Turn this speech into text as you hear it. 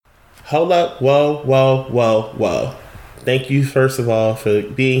Hold up. Whoa, whoa, whoa, whoa. Thank you, first of all, for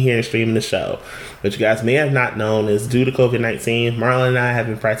being here and streaming the show. What you guys may have not known is due to COVID-19, Marlon and I have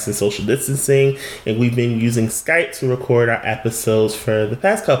been practicing social distancing, and we've been using Skype to record our episodes for the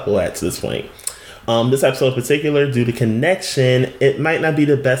past couple at this point. This episode in particular, due to connection, it might not be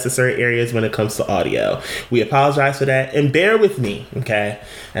the best in certain areas when it comes to audio. We apologize for that, and bear with me, okay,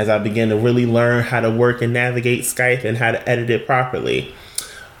 as I begin to really learn how to work and navigate Skype and how to edit it properly.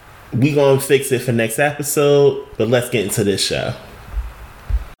 We gonna fix it for next episode, but let's get into this show.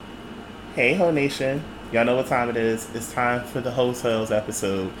 Hey, Ho Nation. Y'all know what time it is. It's time for the Hotels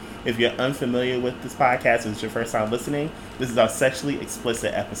episode. If you're unfamiliar with this podcast and it's your first time listening, this is our sexually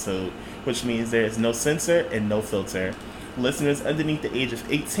explicit episode, which means there is no censor and no filter. Listeners underneath the age of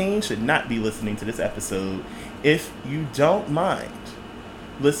 18 should not be listening to this episode. If you don't mind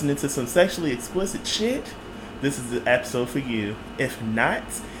listening to some sexually explicit shit, this is the episode for you. If not,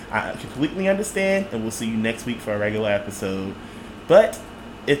 I completely understand, and we'll see you next week for a regular episode. But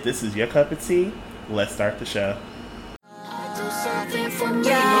if this is your cup of tea, let's start the show. Do something for me.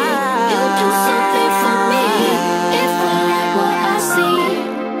 You do something for me. If I like what I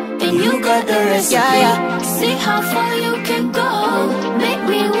see, then you got the recipe. See how far you can go. Make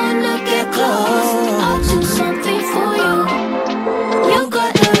me wanna get close. I'll do something for you. You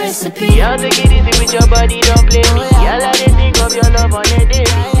got the recipe. Y'all take it easy with your body, don't play me. Y'all let it think of your love on a daily.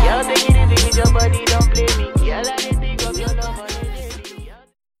 Y'all take it easy with your body, don't play me. Y'all let it think of your love on a daily.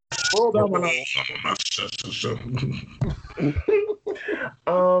 Hold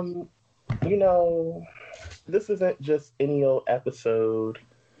on, you know, this isn't just any old episode.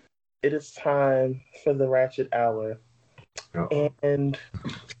 It is time for the Ratchet Hour. And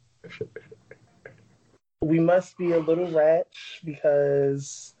we must be a little ratch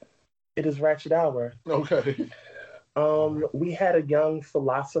because it is Ratchet Hour. Okay. We had a young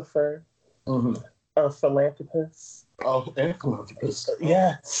philosopher, a philanthropist. Oh, and philanthropist.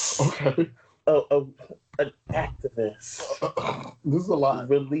 Yes. Okay. An activist. This is a lot.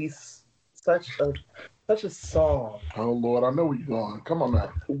 Release such a song. Oh Lord, I know where you're going. Come on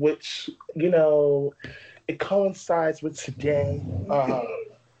now. Which, it coincides with today.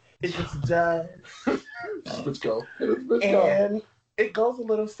 It just does. Let's go. Let's And go. it goes a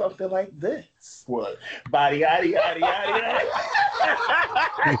little something like this. What? Body, yaddy, yaddy, yaddy,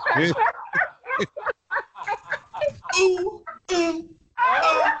 yaddy. Ooh, ooh.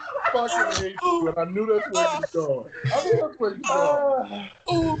 I fucking hate you, and I knew that's where you was going. I knew that's where you was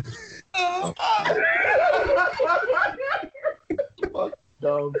going. Fuck,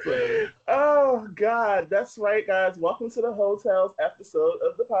 dumb thing. Oh, God. That's right, guys. Welcome to the Hotels episode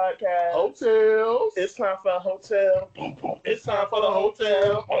of the podcast. Hotels. It's time for a hotel. It's time for the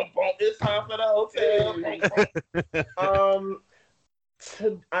hotel. It's time for the hotel.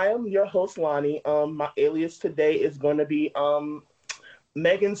 I am your host, Lonnie. My alias today is going to be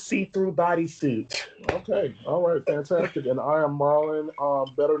Megan See-Through Bodysuit. Okay. All right. Fantastic. And I am Marlon,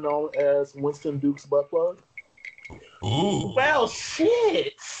 better known as Winston Duke's butt plug. Ooh. Well,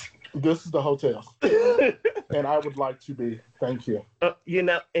 shit. This is the hotel. And I would like to be. Thank you. You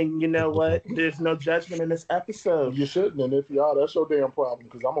know what? There's no judgment in this episode. You shouldn't. And if you are, that's your damn problem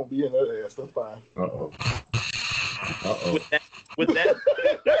because I'm going to be in that ass. That's fine. Uh-oh. With that.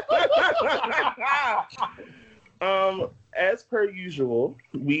 As per usual,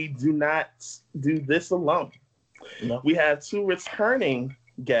 we do not do this alone. No. We have two returning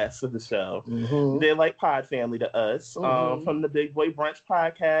guests of the show. Mm-hmm. They're like pod family to us. From the Big Boy Brunch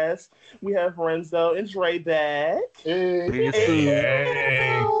podcast, we have Renzo and Dre back. Hey.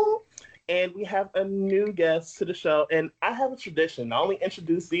 And we have a new guest to the show. And I have a tradition. I only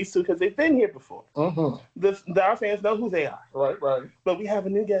introduce these two because they've been here before. Our fans know who they are. Right. But we have a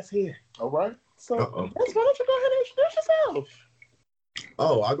new guest here. All right. So, why don't you go ahead and introduce yourself?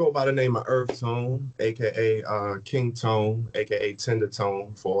 Oh, I go by the name of Earth Tone, aka King Tone, aka Tender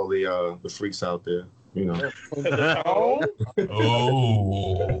Tone, for all the freaks out there, you know.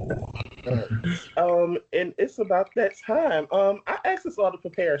 And it's about that time. I asked us all to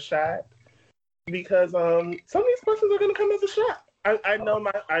prepare a shot because some of these questions are gonna come as a shot. I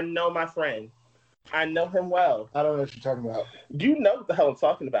know my friend. I know him well. I don't know what you're talking about. You know what the hell I'm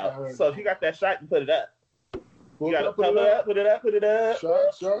talking about. So if you got that shot, you put it up. You gotta put it up.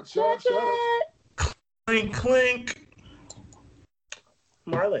 Shot. Clink, clink.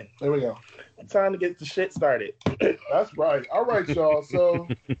 Marlon. There we go. Time to get the shit started. That's right. All right, y'all. So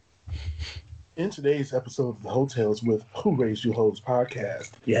in today's episode of the Hotels with Who Raised You Hoes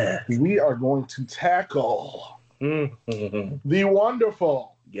podcast, we are going to tackle the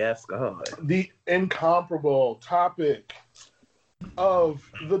wonderful, yes, God, the incomparable topic of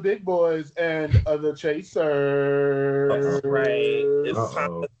the big boys and the Chasers. That's right. It's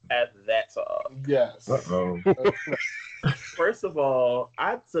time Uh-oh. to have that talk. Yes. Uh-oh. First of all,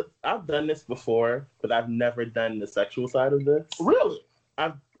 I've done this before, but I've never done the sexual side of this. Really?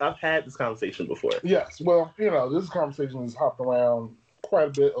 I've had this conversation before. Yes. Well, this conversation has hopped around quite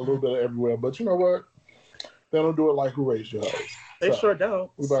a bit, a little bit everywhere. But you know what? They don't do it like Who Raised Your Hoes. They sure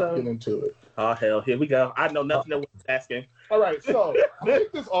don't. We're about to get into it. Oh hell, here we go. I know nothing that was asking. All right, so I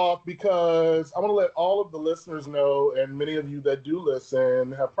kick this off because I want to let all of the listeners know, and many of you that do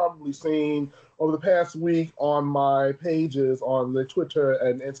listen have probably seen over the past week on my pages on the Twitter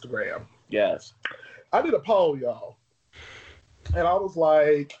and Instagram. Yes. I did a poll, y'all, and I was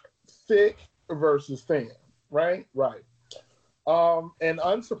like, thick versus thin, right? Right. And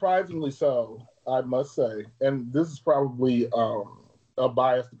unsurprisingly so, I must say, and this is probably a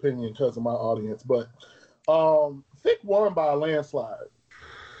biased opinion because of my audience, but thick won by a landslide.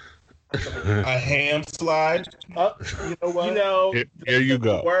 A ham slide. You know what? Here you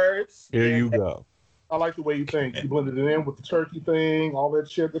go. Words. Here you go. I like the way you think. You blended it in with the turkey thing, all that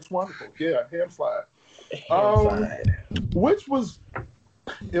shit. That's wonderful. Yeah, ham slide. Which was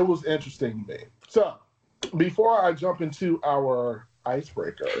interesting to me. So, before I jump into our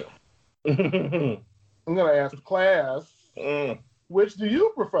icebreaker, I'm going to ask the class, which do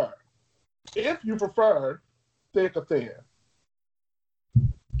you prefer? If you prefer thick or thin,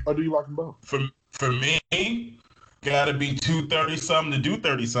 or do you like them both? For me, gotta be 230 something to do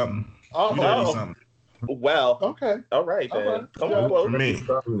 30 something. Oh, 30 something. Well, okay. All right then. All right. Come Yeah. on, For close. me,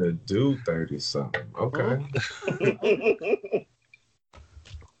 something to do 30 something. Okay.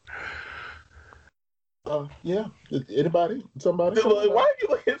 Yeah. Anybody? Somebody? Why are you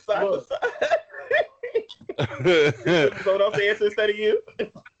looking side to side? So don't answer instead of you.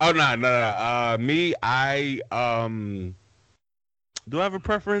 Oh no. Me, I do I have a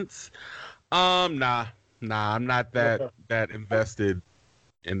preference? Nah. I'm not that invested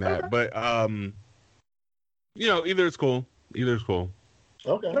in that. But either is cool.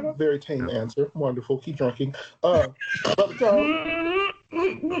 Okay. Very tame answer. Wonderful. Keep drinking. Brother Tom.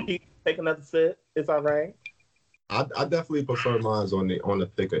 Take another sip. It's all right. I definitely prefer mine on the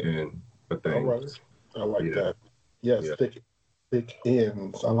thicker end of things. All right. I like that. Yes, Yeah. thick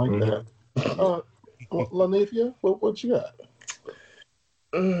ends. I like that. Lanithia, what you got?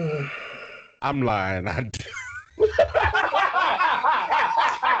 I'm lying. I do.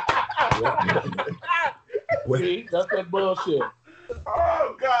 See, that's that bullshit.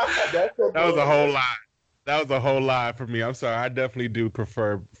 Oh God. That's that That was a bullshit. whole lie. That was a whole lie for me. I'm sorry. I definitely do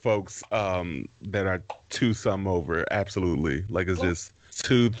prefer folks that are two some over. Absolutely. Like it's just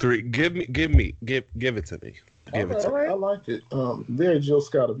 2, 3. Give it to me. Give it to me. I like it. Very Jill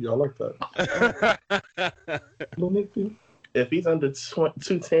Scott of you. I like that. Lanithia? If he's under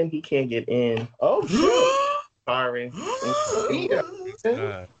 210, he can't get in. Oh, shit. Sorry.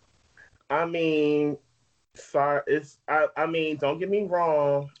 I mean, don't get me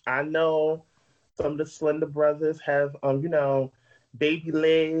wrong. I know some of the Slender Brothers have, baby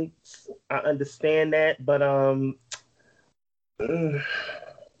legs. I understand that, but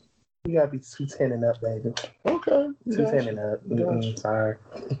you gotta be 210 and up, baby. Okay. 210 and up. Gotcha. Sorry.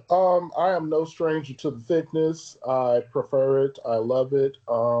 I am no stranger to the thickness. I prefer it. I love it.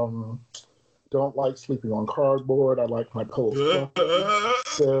 Don't like sleeping on cardboard. I like my pillows.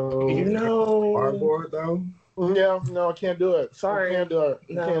 So Cardboard though. yeah, no, I can't do it. Sorry. I can't do it.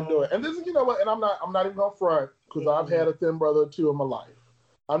 No. Can't do it. And this is, you know what? And I'm not even gonna front because I've had a thin brother or two in my life.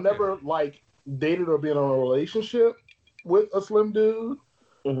 I've never dated or been in a relationship with a slim dude.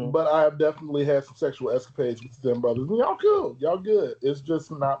 Mhm. But I have definitely had some sexual escapades with them brothers. And y'all cool. Y'all good. It's just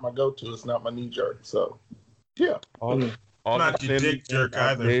not my go-to. It's not my knee jerk. So, yeah. all Not the your thin dick jerk men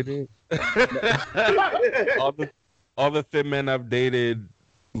I've either. dated- all the thin men I've dated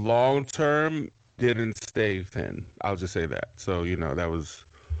long term didn't stay thin. I'll just say that. So that was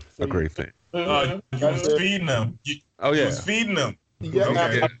a great thing. You was feeding them. You Oh yeah, was feeding them. Yeah.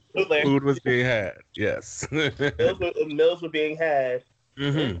 Okay. Absolutely. food was being had. Yes. Meals were being had.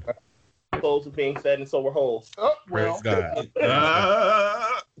 hmm Clothes were being fed, and so were holes. Oh, well, Praise God.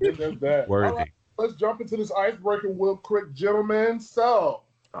 there's that. All Worthy. right, let's jump into this icebreaker real quick, gentlemen. So,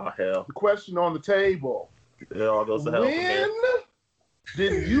 Oh hell! the question on the table. It all goes to hell from here. When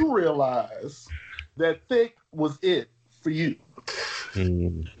did you realize that thick was it for you?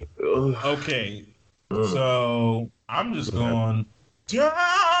 Mm. Okay, so I'm just going.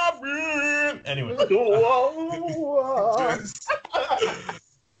 Anyway. Whoa.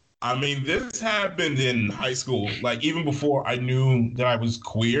 I mean, this happened in high school. Like, even before I knew that I was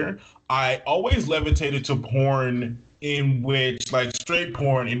queer, I always levitated to porn in which, like, straight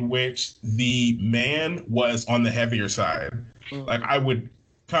porn in which the man was on the heavier side. Like, I would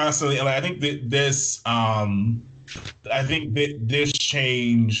constantly, like, I think that this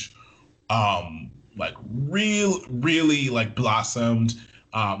change, like, really, like, blossomed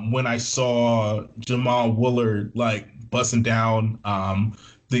when I saw Jamal Woolard, like, busting down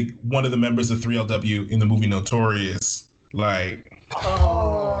one of the members of 3LW in the movie Notorious. Like,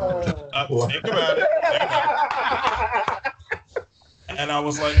 think about it. And I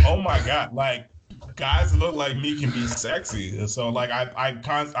was like, oh my God, like, guys that look like me can be sexy. And so, like,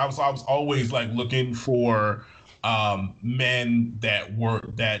 I was always, like, looking for men that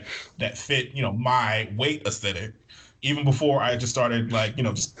fit, you know, my weight aesthetic. Even before I just started, like, you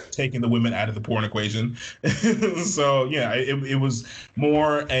know, just taking the women out of the porn equation. So yeah, it was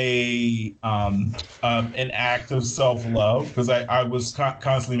more an act of self-love, because I was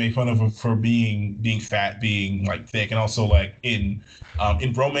constantly made fun of for being fat, being, like, thick, and also, like, in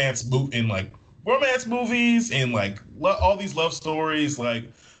romance movies, and, like, all these love stories, like,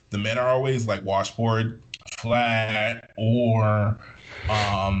 the men are always, like, washboard flat, or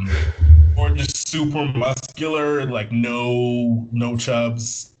just super muscular, like no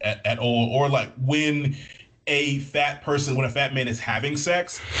chubs at all. Or, like, when a fat man is having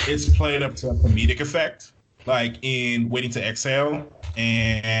sex, it's played up to a comedic effect, like in Waiting to Exhale,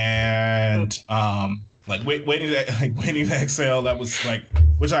 and Waiting to Exhale, that was, like,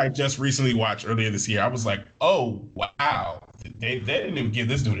 which I just recently watched earlier this year. I was like, oh wow, they didn't even give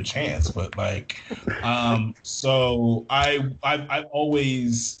this dude a chance. But, like, so I've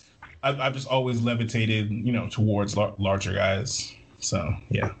just always levitated, you know, towards larger guys. So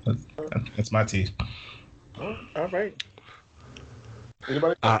yeah, that's my tea. All right.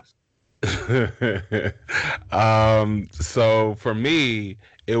 Anybody? So for me,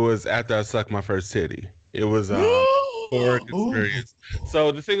 it was after I sucked my first titty. It was historic experience.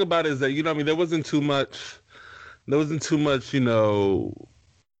 So the thing about it is that, you know, I mean, there wasn't too much, you know.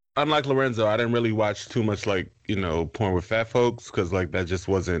 Unlike Lorenzo, I didn't really watch too much, like, you know, porn with fat folks, because, like, that just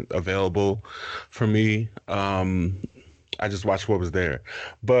wasn't available for me. I just watched what was there.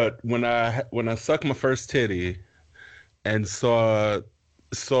 But when I sucked my first titty and saw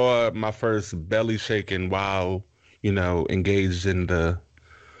my first belly shaking while, you know, engaged in the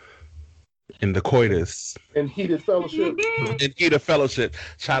coitus. In heated fellowship.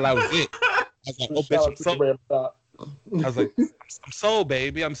 Child, I was it. I was like, oh, bitch, I'm so... I was like, I'm sold,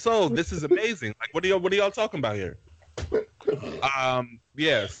 baby. I'm sold. This is amazing. Like, what are y'all talking about here?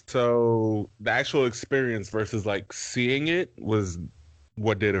 Yes. So the actual experience versus, like, seeing it was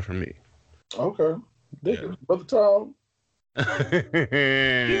what did it for me. Okay. Brother Tom.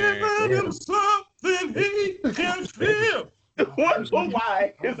 Give him something he can feel. Why is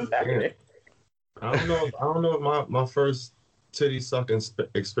this happening? I don't know if my first titty sucking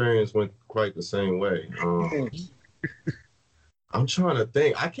experience went quite the same way. I'm trying to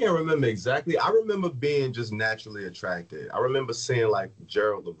think. I can't remember exactly. I remember being just naturally attracted. I remember seeing, like,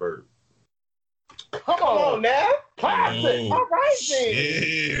 Gerald Levert. Come on now. Classic. All right,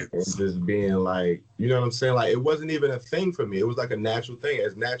 then. And just being like, you know what I'm saying? Like, it wasn't even a thing for me. It was like a natural thing.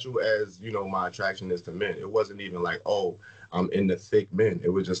 As natural as, you know, my attraction is to men. It wasn't even like, oh, I'm into thick men. It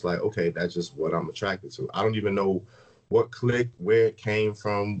was just like, okay, that's just what I'm attracted to. I don't even know what clicked, where it came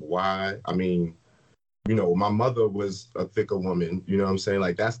from, why. I mean, you know, my mother was a thicker woman, you know what I'm saying?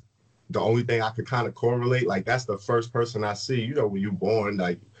 Like, that's the only thing I could kind of correlate. Like, that's the first person I see, you know, when you're born,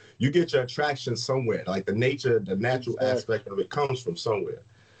 like, you get your attraction somewhere. Like, the natural aspect of it comes from somewhere.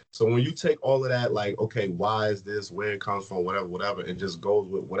 So when you take all of that, like, okay, why is this, where it comes from, whatever, and just goes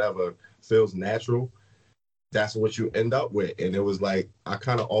with whatever feels natural, that's what you end up with. And it was like, I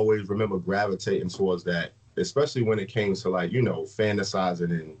kind of always remember gravitating towards that, especially when it came to, like, you know,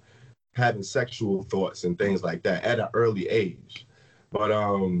 fantasizing and having sexual thoughts and things like that at an early age. But,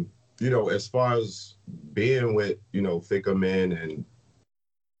 you know, as far as being with, you know, thicker men and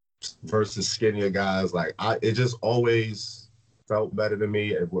versus skinnier guys, like, it just always felt better to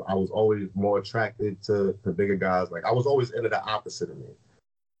me. I was always more attracted to bigger guys. Like, I was always into the opposite of me.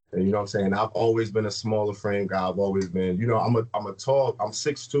 And you know what I'm saying? I've always been a smaller frame guy. I've always been, you know, I'm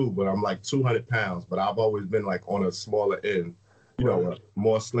 6'2", but I'm like 200 pounds. But I've always been, like, on a smaller end, you know,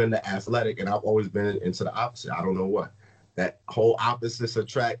 more slender, athletic. And I've always been into the opposite. I don't know what. That whole opposites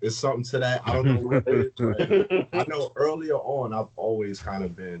attract is something to that. I don't know what it is. I know earlier on, I've always kind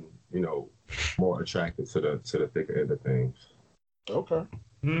of been, you know, more attracted to the thicker end of things. Okay.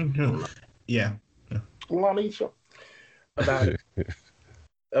 Mm-hmm. Yeah. Lanisha,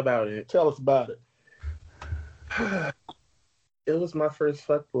 About it. Tell us about it. It was my first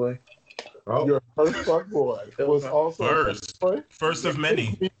fuckboy. Oh, Your first fuck boy was also First. a boy. First of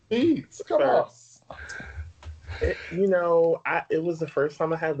many. Come on. It was the first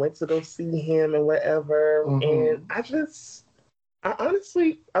time I had went to go see him and whatever, and I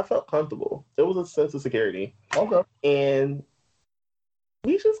honestly felt comfortable. There was a sense of security. Okay. And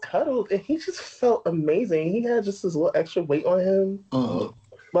we just cuddled, and he just felt amazing. He had just this little extra weight on him.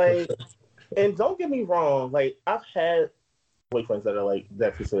 Like, and don't get me wrong, like, I've had boyfriends that are like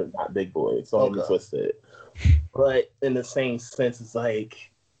that considered not big boys, so I'm twisted. But in the same sense, it's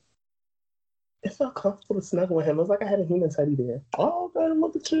like it felt comfortable to snuggle with him. It was like I had a human teddy bear. Oh, okay,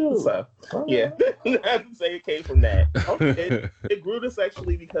 look at you. So, yeah, I have to say it came from that. It grew to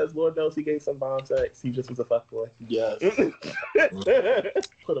sexually because Lord knows he gave some bomb sex. He just was a fuckboy. Yes.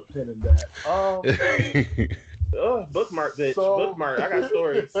 Put a pin in that. Bookmark, bitch. Bookmark. I got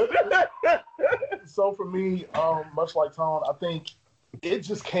stories. So for me, much like Tone, I think it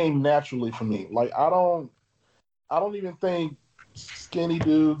just came naturally for me. Like I don't even think skinny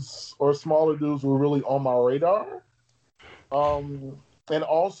dudes or smaller dudes were really on my radar. And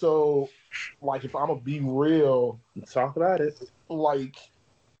also, like, if I'm gonna be real, talk about it. Like,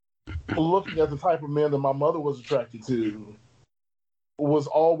 looking at the type of men that my mother was attracted to was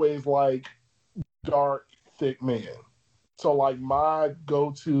always like dark, thick men. So, like, my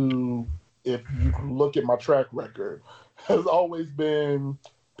go-to, if you look at my track record, has always been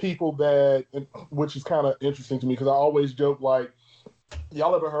people that, which is kind of interesting to me because I always joke like,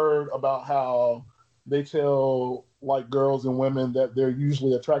 y'all ever heard about how they tell like girls and women that they're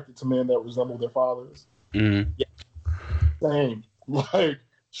usually attracted to men that resemble their fathers? Mm-hmm. Yeah. Same. Like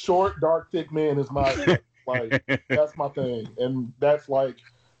short, dark, thick men is my like that's my thing, and that's like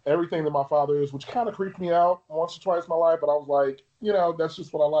everything that my father is, which kind of creeped me out once or twice in my life. But I was like, that's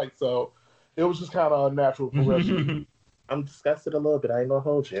just what I like. So it was just kind of a natural progression. I'm disgusted a little bit. I ain't gonna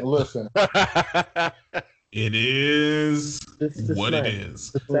hold you. Listen. It is what nice. it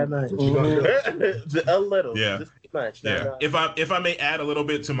is. It's that nice. A little. Yeah. Just much. Yeah. If I may add a little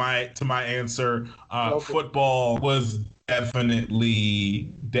bit to my answer, football was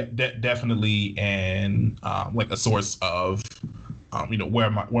definitely and like a source of where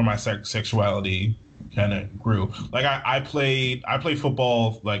my sexuality kind of grew. Like I played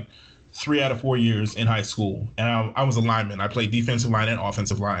football like 3 out of 4 years in high school, and I was a lineman. I played defensive line and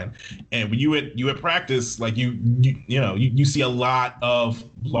offensive line. And when you at practice, like you see a lot of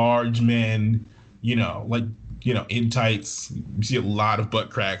large men, in tights. You see a lot of butt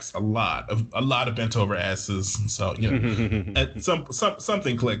cracks, a lot of bent over asses. So at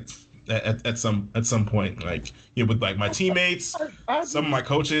something clicked at some point. Like with like my teammates, some of my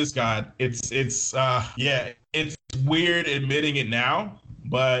coaches. God, it's weird admitting it now.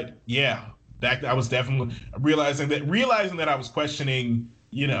 But yeah, I was definitely realizing that I was questioning,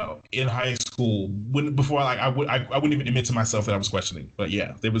 in high school before I wouldn't even admit to myself that I was questioning. But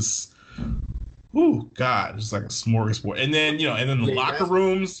yeah, there was, God, it's like a smorgasbord. And then the locker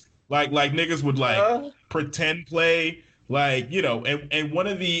rooms, like niggas would like pretend play, like and one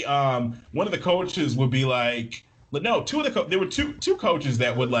of the coaches would be like. But no, there were two coaches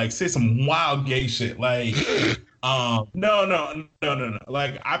that would like say some wild gay shit, like. No.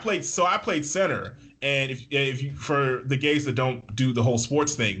 Like I played center, and if you, for the gays that don't do the whole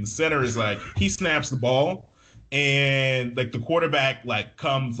sports thing, center is like he snaps the ball, and like the quarterback like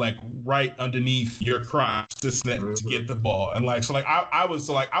comes like right underneath your crotch to get the ball, and like so like I was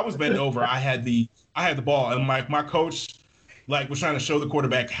bent over, I had the ball, and my coach like was trying to show the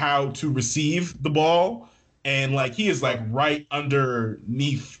quarterback how to receive the ball, and like he is like right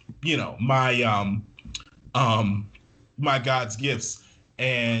underneath my God's gifts,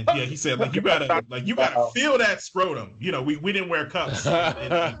 and yeah, he said like you gotta feel that scrotum. We didn't wear cups in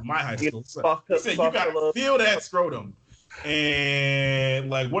my high school. So he said you gotta feel that scrotum, and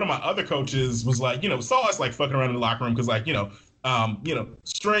like one of my other coaches was like saw us like fucking around in the locker room because like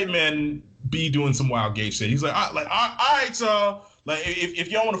straight men be doing some wild gay shit. He's like all right, y'all. Like if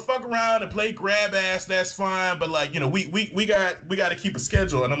y'all want to fuck around and play grab ass, that's fine. But like we got to keep a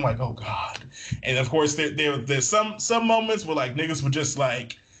schedule. And I'm like, oh God. And of course there's some moments where like niggas would just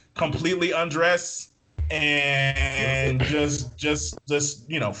like completely undress and just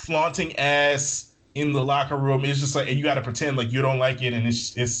flaunting ass in the locker room. It's just like, and you got to pretend like you don't like it, and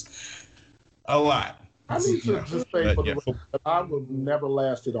it's a lot. I need to just say for the record, I would never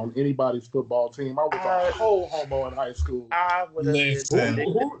lasted on anybody's football team. I was a whole homo in high school. I would have been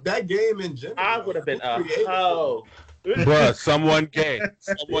that game in general. I would have been a hoe. Bruh, someone gay.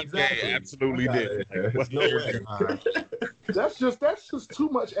 Someone gay absolutely did. No way. That's just too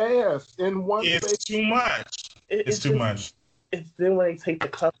much ass in one space. It's too much. It's too much. it's then when they take the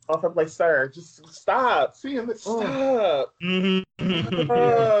cup off, I'm like, sir, just stop. See, and Stop. Mhm.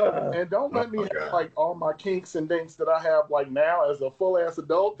 and don't let me Oh, have God. like all my kinks and dinks that I have like now as a full ass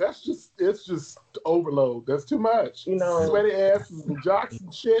adult. It's just overload. That's too much. You know- Sweaty asses and jocks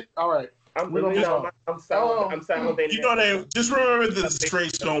and shit. All right. I'm We don't you get know, on. I'm salivating. You know that. Just remember the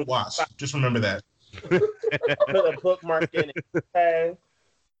straights don't wash. Just remember that. Put a bookmark in it, okay?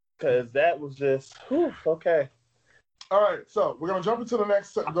 Because that was just, whew, okay. All right. So we're gonna jump into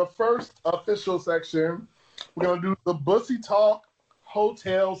the first official section. We're gonna do the Bussy Talk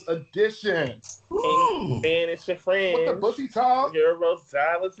Hotels edition. Ooh. And it's your friend. What the Bussy Talk? Your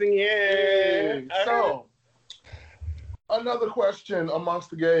Rosales in here. So, another question amongst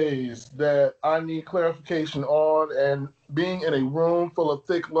the gays that I need clarification on, and being in a room full of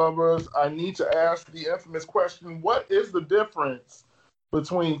thick lovers, I need to ask the infamous question: what is the difference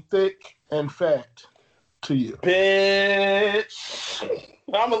between thick and fat to you? Bitch.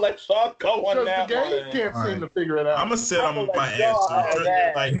 I'm going to let y'all go on Because that the gays one. can't All seem right. to figure it out. I'm gonna sit on I'ma my let y'all answer. have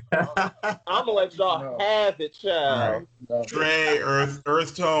that. Like I'm going to let y'all No. have it, child. No. Dre,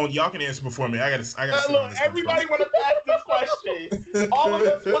 Earth Tone. Y'all can answer before me. I gotta sit on Look, this. everybody want to pass this question. All of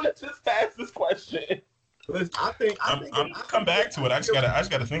us want to just pass this question. Listen, I think I'm gonna come back to it. I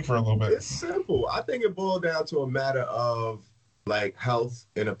just gotta think for a little bit. It's simple. I think it boils down to a matter of like health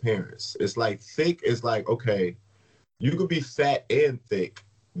and appearance. It's like thick is like, okay, you could be fat and thick,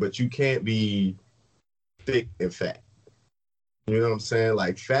 but you can't be thick and fat. You know what I'm saying?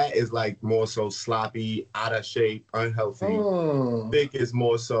 Like fat is like more so sloppy, out of shape, unhealthy. Mm. Thick is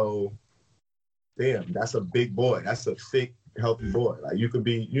more so, damn, that's a big boy. That's a thick, healthy boy. Like you could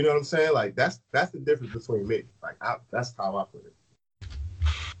be, you know what I'm saying? Like that's the difference between me. Like that's how I put it.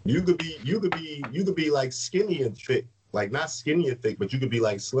 You could be like skinny and thick. Like not skinny and thick, but you could be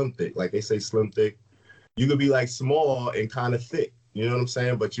like slim thick. Like they say slim thick. You could be like small and kind of thick. You know what I'm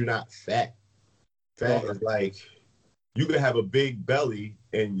saying? But you're not fat. Fat is like you could have a big belly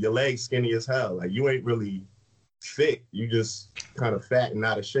and your legs skinny as hell. Like you ain't really thick. You just kind of fat and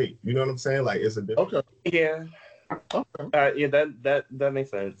out of shape. You know what I'm saying? Like it's a difference. Okay. Yeah. Okay. Yeah, that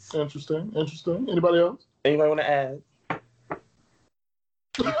makes sense. Interesting. Anybody else? Anybody want to add?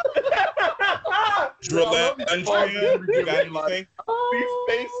 Drillette, Andrea, you got anything? These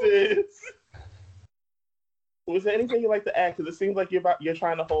faces. Was there anything you'd like to add? Because it seems like you're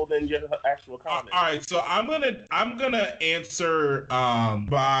trying to hold in your actual comment. All right, so I'm gonna answer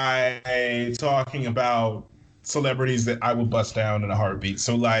by talking about celebrities that I would bust down in a heartbeat.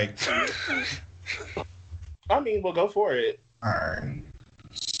 So like, I mean, we'll go for it. all right.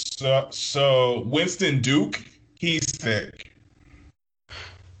 So Winston Duke, he's thick.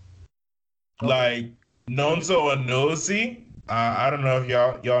 Like Nonzo Anozie, I don't know if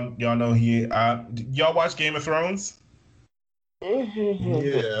y'all know y'all watch Game of Thrones? Yeah.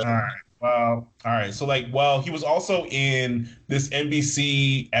 All right. Well, all right. So like, well, he was also in this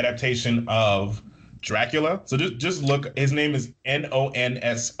NBC adaptation of Dracula. So just look. His name is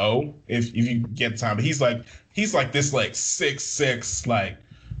Nonso. If you get time, but he's like this like 6'6" like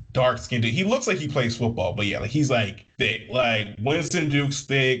dark skinned dude. He looks like he plays football, but yeah, like he's like thick. Like Winston Duke's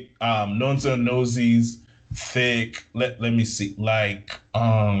thick. Nonzo Nozie's thick. Let me see. Like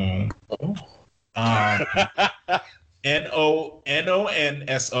Nonso.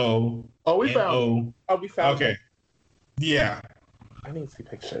 Oh, we found. Oh, we found Okay. it. Yeah. I need to see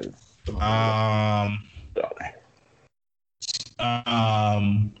pictures. Okay.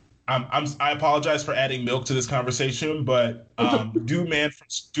 I apologize for adding milk to this conversation, but Dude Man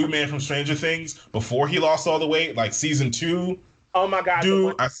from Stranger Things, before he lost all the weight, like season 2, Oh my God,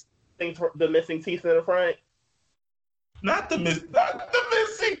 dude, the missing teeth in the front. not the missing.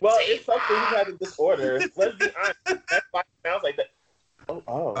 Well, it's something he had a disorder. Let's be honest. That's why it sounds like that.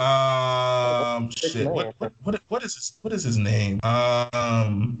 Oh. Shit. What is his name?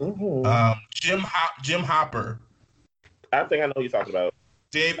 Mhm. Jim Hopper. I think I know who you're talking about.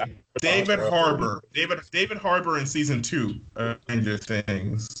 David Harbour. David Harbour in season 2 of Stranger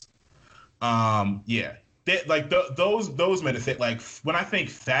Things. Yeah. Those men are fit. Like when I think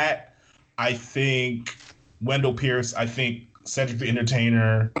fat, I think Wendell Pierce. I think Cedric the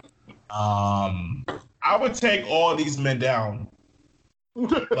Entertainer. I would take all these men down,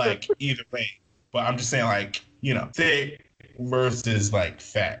 like either way. But I'm just saying, like, you know, thick versus like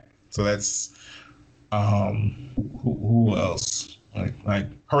fat. So that's who else? Like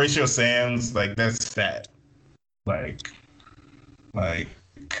Horatio Sands, like that's fat.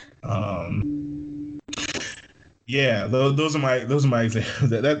 Yeah, those are my examples.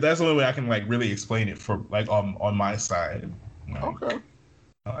 That's the only way I can like really explain it for like on my side. Like, Okay.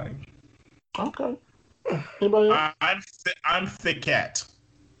 like, Okay. Anybody else? I'm thick cat.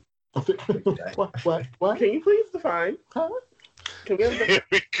 What? Can you please define? Huh? Can we have the- Here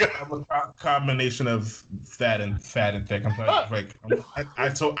we go. I'm a combination of fat and thick. I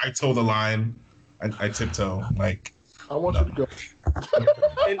toe the line. I tiptoe. Like, I want you to go.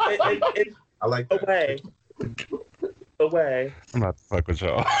 and I like that. away. I'm not to fuck with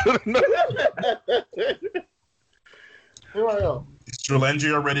y'all. Anybody else? is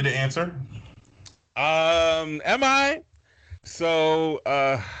Strelengia ready to answer? Am I? So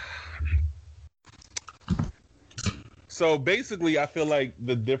basically, I feel like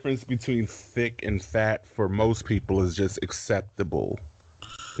the difference between thick and fat for most people is just acceptable.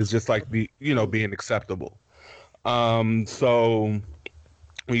 It's just like being acceptable. So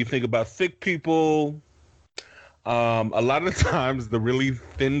when you think about thick people, a lot of times the really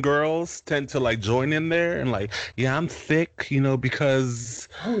thin girls tend to like join in there and like, yeah, I'm thick, because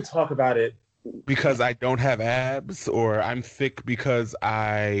Oh, talk about it. I don't have abs, or I'm thick because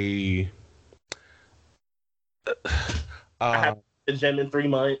I have the gym in 3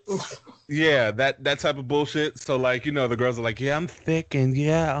 months. yeah, that type of bullshit. So like, the girls are like, yeah, I'm thick, and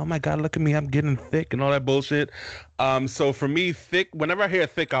yeah, oh my god, look at me, I'm getting thick, and all that bullshit. So for me, thick, whenever I hear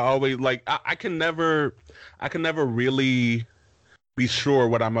thick, I always like I can never really be sure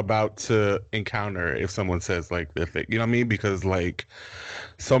what I'm about to encounter if someone says like they're thick. You know what I mean? Because like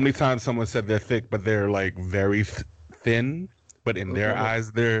so many times someone said they're thick, but they're like very thin, but in their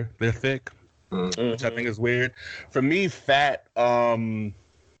eyes they're thick, which I think is weird. For me, fat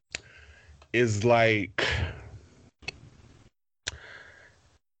is like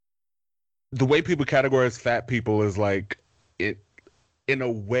the way people categorize fat people is like it in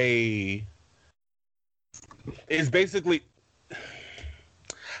a way is basically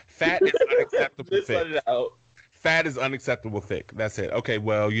fat is unacceptable Just let thick. it out. Fat is unacceptable thick. That's it. Okay,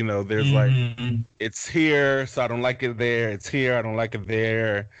 well, there's like it's here, so I don't like it there. It's here, I don't like it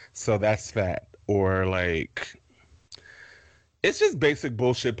there, so that's fat. Or like it's just basic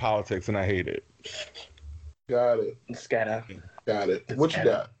bullshit politics, and I hate it. Got it. Scatter. Got it. What you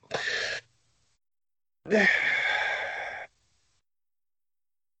got?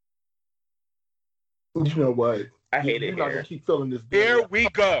 You know what? I hate You're it not gonna here. keep filling this. Here we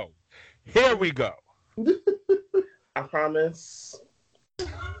go. I promise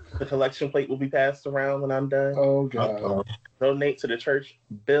the collection plate will be passed around when I'm done. Oh god. Donate to the church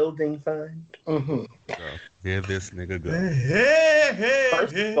building fund. Mm-hmm. Here this nigga go. Hey,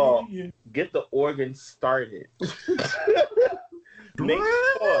 First of all, get the organ started. Make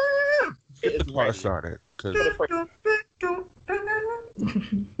sure Get it's the car ready. started. 'Cause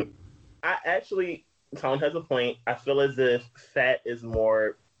I actually, Tone has a point. I feel as if fat is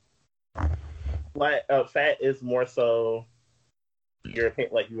more so you're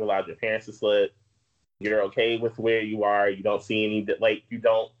like you allowed your parents to slip. You're okay with where you are. You don't see any you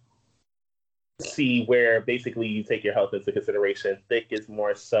don't see where basically you take your health into consideration. Thick is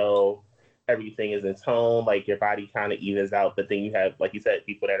more so everything is in tone. Like your body kind of evens out, but then you have, like you said,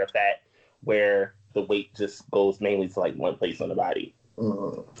 people that are fat where the weight just goes mainly to like one place on the body.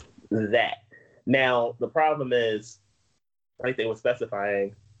 That. Now, the problem is, like they were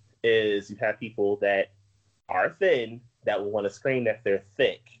specifying, is you have people that are thin that will want to scream that they're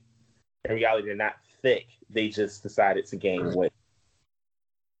thick. In reality, they're not thick. They just decided to gain weight.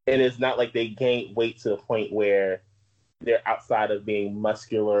 And it's not like they gained weight to a point where they're outside of being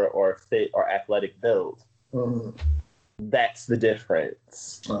muscular or fit or athletic build. That's the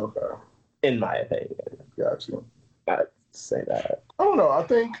difference. Okay. In my opinion. Gotcha. I'd say that. I don't know. I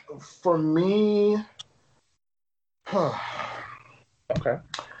think for me, Okay.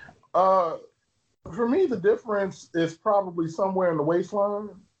 for me, the difference is probably somewhere in the waistline.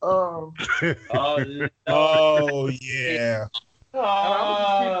 Oh, Oh yeah. And I'm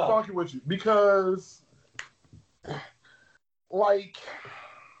just keep talking with you because, like,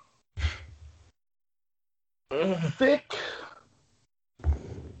 thick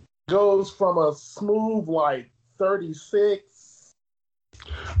goes from a smooth like 36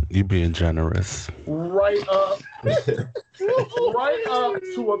 You being generous. right up to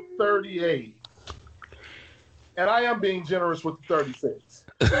a 38. And I am being generous with the 36.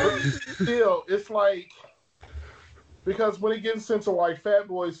 But still, it's like, because when it gets into like fat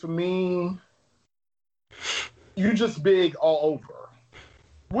boys, for me, you just big all over,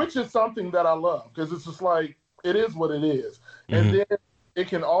 which is something that I love because it's just like, it is what it is. And then it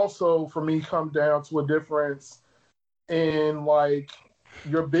can also, for me, come down to a difference in like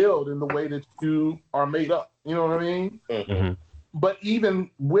your build and the way that you are made up. You know what I mean? Mhm. But even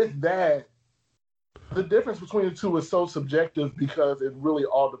with that, the difference between the two is so subjective because it really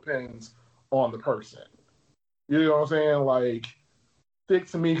all depends on the person. You know what I'm saying? Like, thick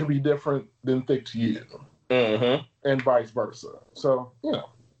to me can be different than thick to you, and vice versa. So, you know,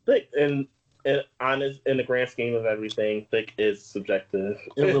 thick and honest in the grand scheme of everything, thick is subjective.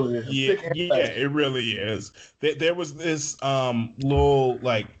 It really is. Yeah, it really is. There was this little,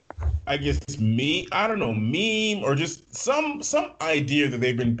 like, I guess meme or just some idea that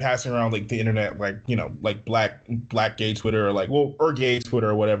they've been passing around, like, the internet, like, you know, like black gay Twitter, or like, well, or gay Twitter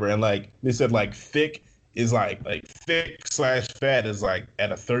or whatever, and like they said like thick is like thick/fat is like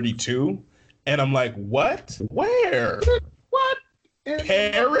at a 32, and I'm like, what? Where? What?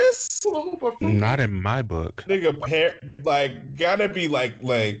 Paris? Not in my book. Nigga, like, gotta be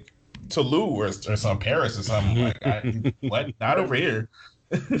like Toulouse or some Paris or something. Like, what? Not over here.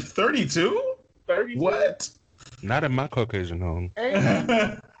 32? 32? What? Not in my Caucasian home.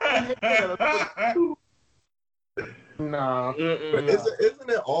 Nah. But isn't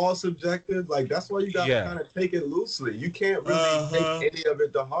it all subjective? Like, that's why you gotta kind of take it loosely. You can't really take any of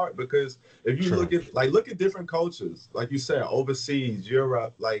it to heart, because if you look at different cultures, like you said, overseas,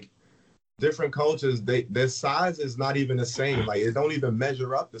 Europe, like different cultures, their size is not even the same. Like, it don't even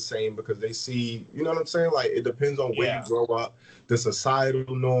measure up the same, because they see, you know what I'm saying? Like, it depends on where you grow up, the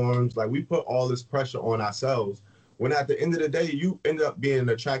societal norms. Like, we put all this pressure on ourselves, when at the end of the day, you end up being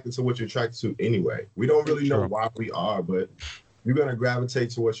attracted to what you're attracted to anyway. We don't really know why we are, but you're going to gravitate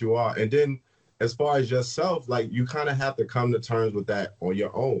to what you are. And then as far as yourself, like, you kind of have to come to terms with that on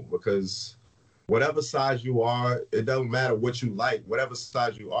your own, because whatever size you are, it doesn't matter what you like. Whatever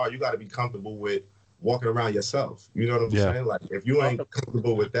size you are, you got to be comfortable with walking around yourself. You know what I'm saying? Like, if you ain't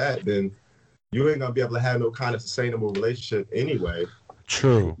comfortable with that, then you ain't going to be able to have no kind of sustainable relationship anyway.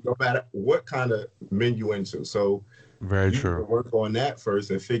 True. No matter what kind of men you into. So very you true. Can work on that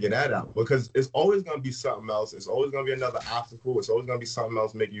first and figure that out, because it's always going to be something else. It's always going to be another obstacle. It's always going to be something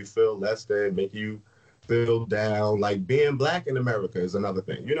else make you feel less than, make you feel down. Like, being black in America is another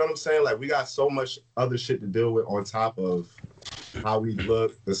thing. You know what I'm saying? Like, we got so much other shit to deal with on top of how we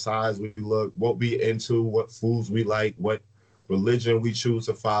look, the size we look, what we into, what foods we like, what religion we choose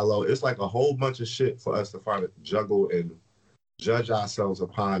to follow. It's like a whole bunch of shit for us to find to juggle and judge ourselves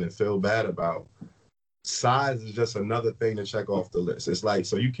upon and feel bad about. Size is just another thing to check off the list. It's like,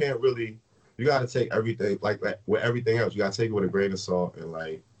 so you can't really, you got to take everything, like with everything else, you got to take it with a grain of salt and,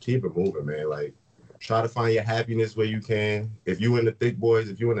 like, keep it moving, man. Like, try to find your happiness where you can. If you in the thick boys,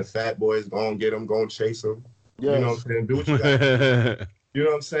 if you in the fat boys, go and get them, go and chase them. Yes. You know what I'm saying? Do what you got to do. You know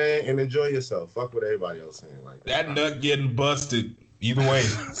what I'm saying? And enjoy yourself. Fuck what everybody else saying. Like, that nut getting busted either way.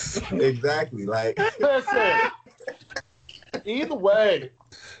 Exactly. Like, listen. Either way,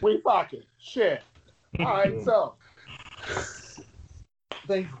 we fucking shit. All right, so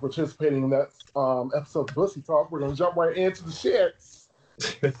thank you for participating in that episode of Pussy Talk. We're gonna jump right into the shits.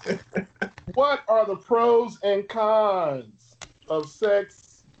 What are the pros and cons of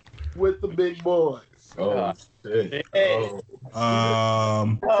sex with the big boys? Oh shit!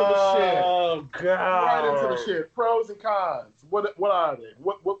 God! Right into the shit. Pros and cons. What are they?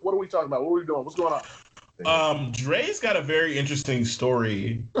 What are we talking about? What are we doing? What's going on? Dre's got a very interesting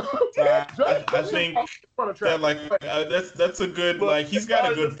story. I think that, like, that's a good, like, he's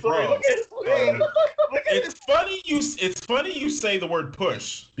got a good pro. It's funny you say the word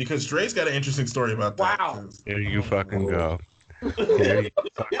push, because Dre's got an interesting story about that. Wow. Here you fucking go. Here you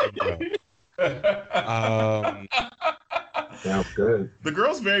fucking go. Sounds good. The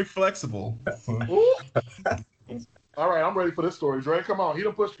girl's very flexible. All right, I'm ready for this story. Dre, come on. He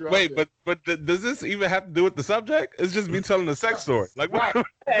done pushed you out. Wait, but does this even have to do with the subject? It's just me telling a sex story. Like, right,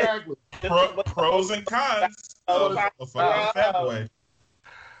 exactly. Pros and cons of a fucking fat boy.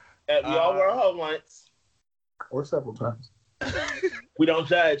 We all were a hoe once. Or several times. We don't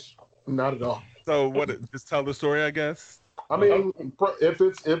judge. Not at all. So what? Just tell the story, I guess. I mean, if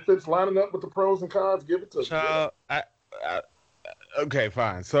it's lining up with the pros and cons, give it to Child, okay,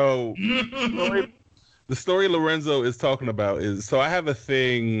 fine. So the story Lorenzo is talking about is, so I have a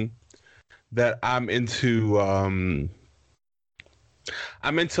thing that I'm into. I'm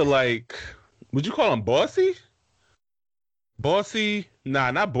into, like, would you call them bossy? Bossy?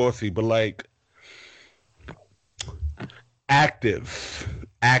 Nah, not bossy, but like active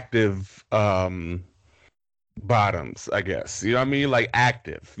bottoms, I guess. You know what I mean? Like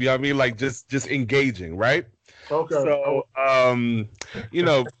active. You know what I mean? Like just engaging, right? Okay. So you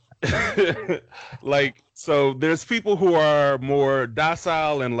know, like, so there's people who are more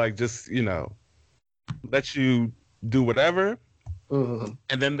docile and, like, just, you know, let you do whatever. Mm-hmm.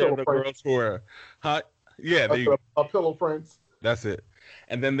 And then there are the girls who are yeah, there you go. A pillow friends. That's it.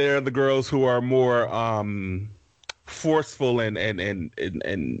 And then there are the girls who are more forceful and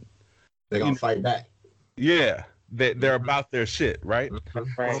They're gonna fight back. Yeah, they're about their shit, right?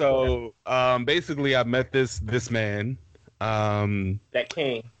 Right. So basically, I met this man. That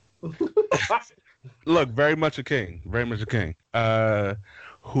king. Look, very much a king.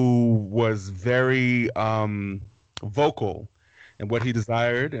 Who was very vocal in what he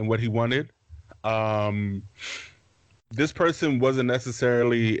desired and what he wanted. This person wasn't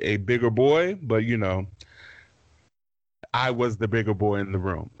necessarily a bigger boy, but you know, I was the bigger boy in the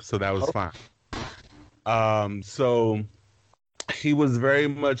room, so that was fine. So he was very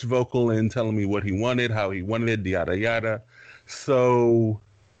much vocal in telling me what he wanted, how he wanted it, yada yada. So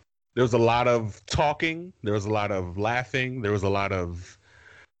there was a lot of talking, there was a lot of laughing, there was a lot of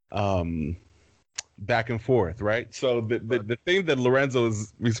back and forth, right? So the thing that Lorenzo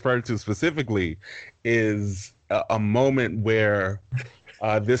is referring to specifically is a moment where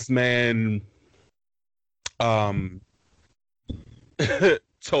this man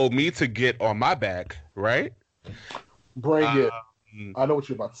told me to get on my back, right? Bring it. I know what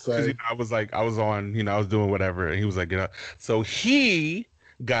you're about to say. You know, I was on, you know, I was doing whatever, and he was like, get up. So he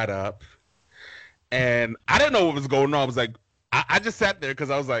got up, and I didn't know what was going on. I was like, I just sat there because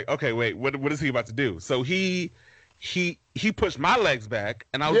I was like, okay, wait, what is he about to do? So he pushed my legs back,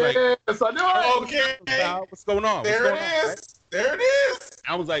 and I was like, yes, I know. Okay. What's going on? There it is. Right? There it is.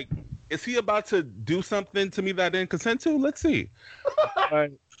 I was like, is he about to do something to me that I didn't consent to? Let's see.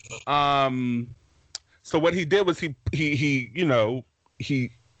 So what he did was he you know, he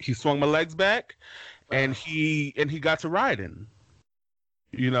swung my legs back, and he got to riding.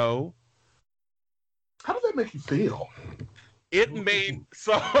 You know. How does that make you feel? It made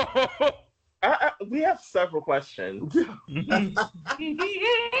so. We have several questions.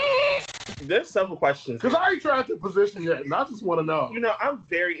 There's several questions. Because I ain't trying to position yet, and I just want to know. You know, I'm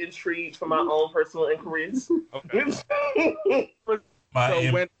very intrigued for my own personal inquiries. Okay.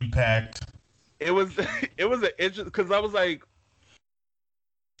 My impact. It was an interesting because I was like,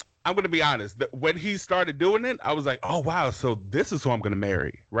 I'm gonna be honest. When he started doing it, I was like, oh wow, so this is who I'm gonna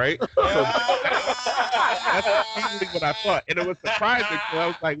marry, right? So that's exactly what I thought, and it was surprising because I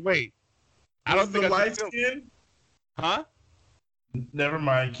was like, wait, I don't think the I light should skin. Huh? Never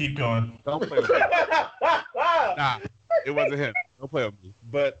mind. Keep going. Don't play with me. Nah, it wasn't him. Don't play with me.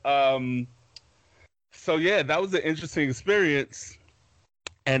 But so yeah, that was an interesting experience,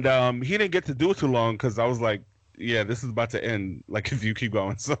 and he didn't get to do it too long because I was like, yeah, this is about to end. Like if you keep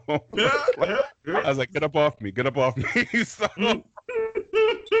going, so I was like, get up off me. So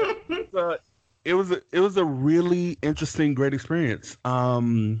it was a really interesting, great experience.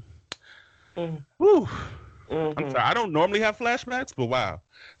 Whew. I'm sorry, I don't normally have flashbacks, but wow.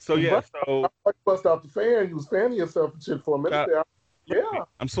 So yeah, so I bust out the fan. You was fanning yourself and shit for a minute there. Yeah,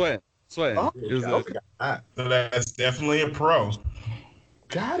 I'm sweating. Oh, It was So that's definitely a pro.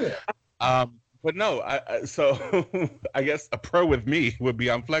 got it. but no, so I guess a pro with me would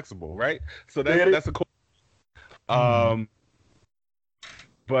be I'm flexible, right? So that's a cool.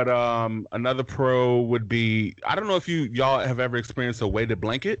 But another pro would be, I don't know if y'all have ever experienced a weighted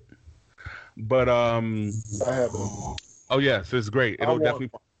blanket, but I haven't. oh yeah, so it's great. It'll definitely,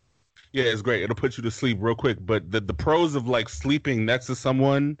 yeah, it's great. It'll put you to sleep real quick. But the pros of like sleeping next to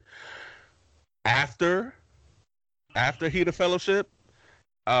someone after Heat of Fellowship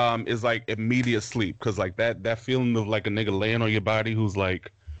is like immediate sleep, because like that feeling of like a nigga laying on your body who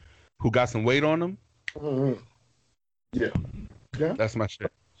got some weight on them. Mm-hmm. Yeah. That's my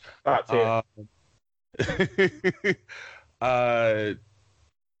shit.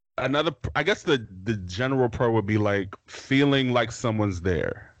 Another, I guess the general pro would be like feeling like someone's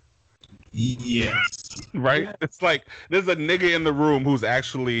there. Yes. Right? Yeah. It's like there's a nigga in the room who's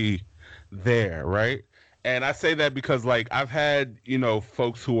actually there, right? And I say that because like I've had, you know,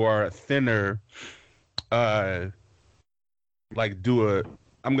 folks who are thinner like do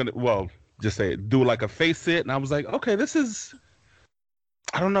like a face sit, and I was like, okay, this is,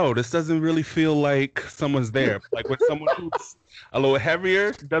 I don't know, this doesn't really feel like someone's there. Like when someone who's a little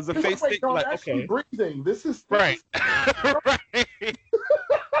heavier does a face sit, like okay, breathing. This is right. Right.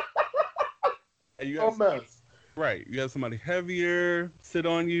 And you have mess. Right. You have somebody heavier sit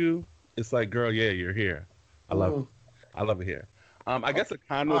on you. It's like, girl, yeah, you're here. I love it. I love it here. I guess it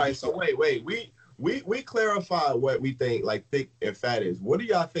kind of. All right. So wait. We clarified what we think like thick and fat is. What do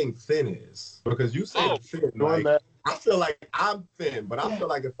y'all think thin is? Because you said thin. Like, I feel like I'm thin, but I feel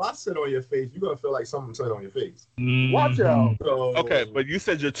like if I sit on your face, you're gonna feel like someone sit on your face. Watch out. So, okay, but you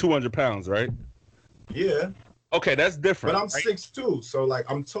said you're 200 pounds, right? Yeah. Okay, that's different. But I'm right? 6'2", so like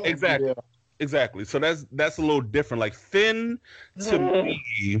I'm tall. Exactly. Yeah. Exactly. So that's a little different. Like thin to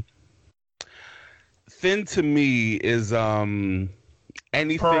me is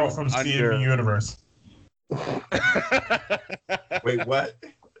anything Pearl from Steven Universe. Wait, what?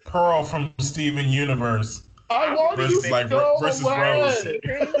 Pearl from Steven Universe. I want you Versus to like go versus away. Rose.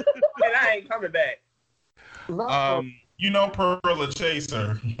 And I ain't coming back. You know Pearl the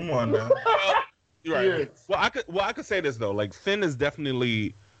Chaser. Come on now. You're right. Yes. Well, I could say this though. Like thin is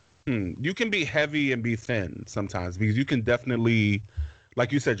definitely. You can be heavy and be thin sometimes because you can definitely,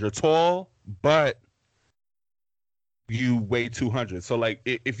 like you said, you're tall, but you weigh 200. So like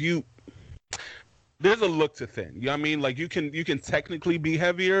if you, there's a look to thin. You know what I mean? Like you can technically be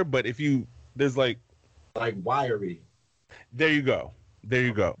heavier, but if you there's like wiry. There you go.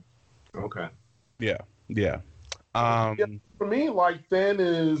 Okay. Yeah. For me, like thin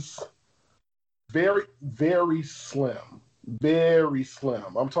is very, very slim. Very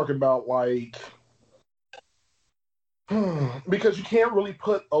slim. I'm talking about like because you can't really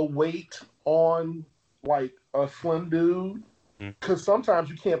put a weight on like a slim dude because sometimes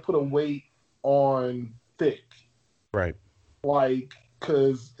you can't put a weight on thick. Right. Like,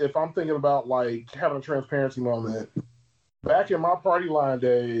 because if I'm thinking about like having a transparency moment, back in my party line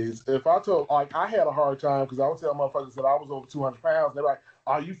days, if I told, like, I had a hard time because I would tell motherfuckers that I was over 200 pounds. They're like,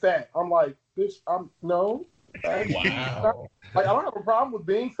 "Are you fat?" I'm like, "Bitch, no." Wow. Like, I don't have a problem with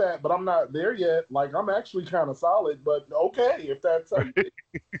being fat, but I'm not there yet. Like, I'm actually kind of solid, but okay, if that's,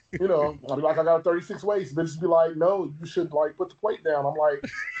 you know, I'll be like, I got a 36 waist. Bitches be like, "No, you should, like, put the plate down." I'm like,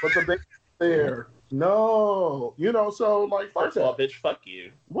 "But the big there." No. You know, so, like, First of all, bitch, fuck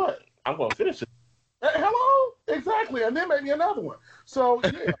you. What? I'm going to finish it. Hello? Exactly. And then maybe another one. So,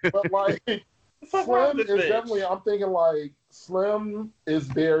 yeah, but, like, Slim is definitely, I'm thinking, like, Slim is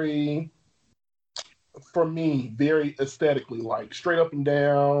very, for me, very aesthetically, like, straight up and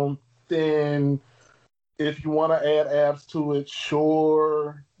down, thin. If you want to add abs to it,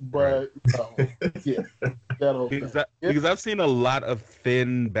 sure. But, no. Yeah. Because I've seen a lot of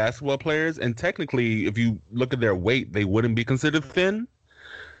thin basketball players, and technically, if you look at their weight, they wouldn't be considered thin.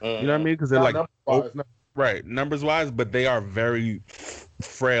 You know what I mean? Because they're like, right, numbers wise, but they are very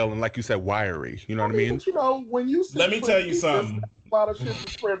frail and, like you said, wiry. You know what I mean? But, you know, when you let me tell you something. A lot of shit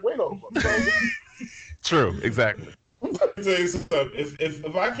to spread weight over. True, exactly. Let me tell you something.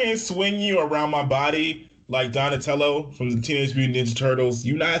 If I can't swing you around my body like Donatello from the Teenage Mutant Ninja Turtles,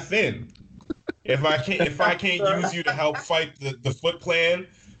 you're not thin. If I can't use you to help fight the Foot Clan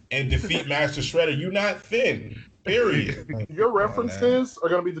and defeat Master Shredder, you're not thin. Period. Your references are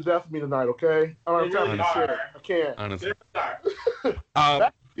gonna be the death of me tonight, okay? I'm trying to shit. I can't. Honestly.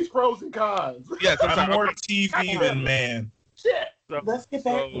 These pros and cons. Yes, I'm more TV than man. Shit. Let's get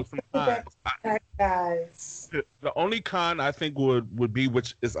back, guys. The only con I think would be,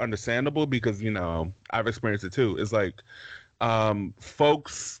 which is understandable because, you know, I've experienced it too, is like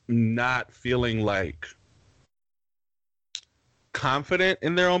folks not feeling like confident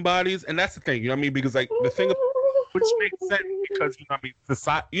in their own bodies. And that's the thing, you know what I mean? Because like the thing, which makes sense because, you know what I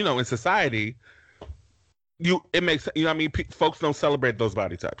mean, in society, it makes, you know what I mean, folks don't celebrate those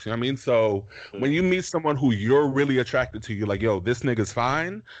body types, you know what I mean? So when you meet someone who you're really attracted to, you're like, yo, this nigga's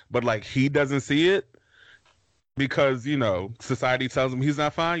fine, but like he doesn't see it because, you know, society tells him he's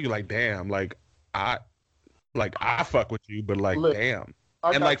not fine. You're like, damn, like I fuck with you, but like, damn.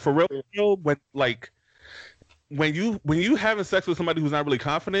 And like for real, when you having sex with somebody who's not really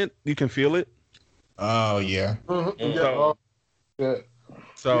confident, you can feel it. Oh yeah.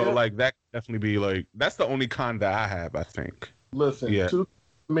 So like that could definitely be like, that's the only con that I have, I think. Listen to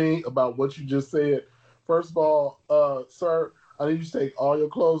me about what you just said. First of all, sir, I need you to take all your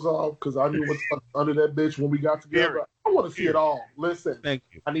clothes off because I knew what's under that bitch when we got together. I want to see it all. Listen, thank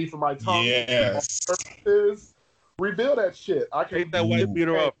you. I need for my tongue. Yes. Rebuild that shit. I can take that white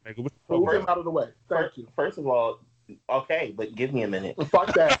beater off, nigga. Move him out of the way. Thank you. First of all, okay, but give me a minute.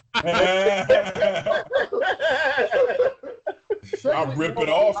 Fuck that. I'll rip it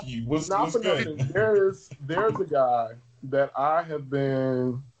off you. What's good? There's a guy that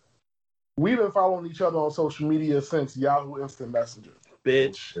we've been following each other on social media since Yahoo Instant Messenger.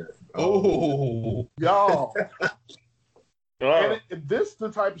 Bitch. Oh. Y'all. And this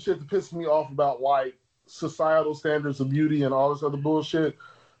the type of shit that pisses me off about like societal standards of beauty and all this other bullshit.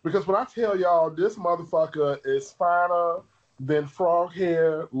 Because when I tell y'all this motherfucker is finer than frog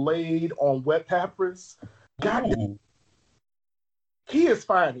hair laid on wet papyrus, goddamn, he is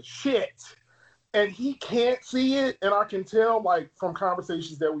fine as shit. And he can't see it. And I can tell, like, from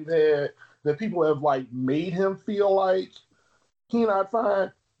conversations that we've had, that people have, like, made him feel like he not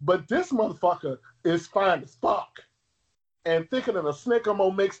fine. But this motherfucker is fine as fuck. And thicker than a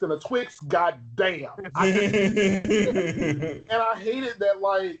Snickamo mixed in a Twix, goddamn. And I hate it that,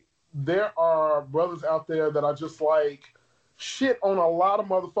 like, there are brothers out there that are just, like, shit on a lot of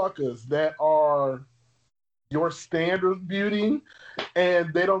motherfuckers that are your standard beauty,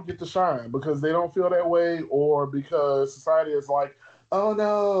 and they don't get to shine because they don't feel that way, or because society is like, oh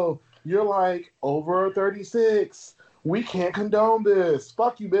no, you're like over 36. We can't condone this.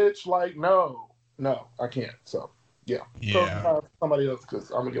 Fuck you, bitch. Like, no, I can't. So, yeah. So, somebody else, because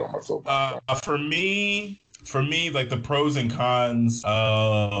I'm gonna get on my soapbox. For me, like the pros and cons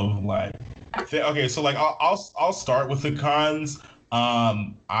of like, okay, so like I'll start with the cons.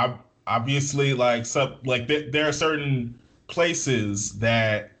 Obviously, like there are certain places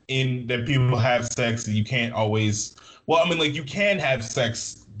that people have sex that you can't always. Well, I mean, like you can have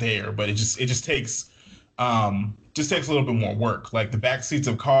sex there, but it just takes a little bit more work. Like the back seats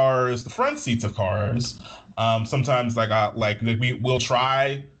of cars, the front seats of cars. Sometimes we'll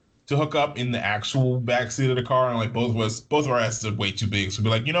try to hook up in the actual back seat of the car, and like both of our asses are way too big. So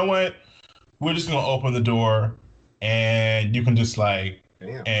we'll be like, you know what? We're just gonna open the door, and you can just like.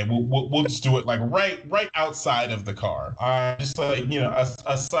 Damn. And we'll just do it like right outside of the car. Just like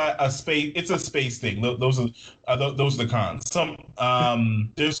a space. It's a space thing. Those are the cons.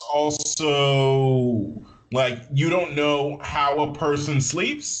 There's also like you don't know how a person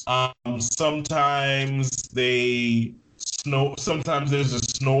sleeps. Sometimes they snore. Sometimes there's a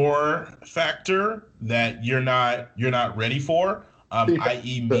snore factor that you're not ready for.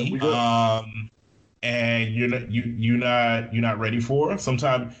 I.e. me. And you're not ready for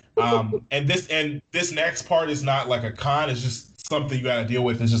sometimes. And this next part is not like a con. It's just something you got to deal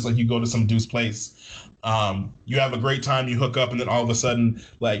with. It's just like you go to some dude's place. You have a great time. You hook up, and then all of a sudden,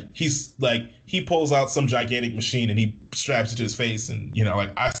 like he pulls out some gigantic machine and he straps it to his face, and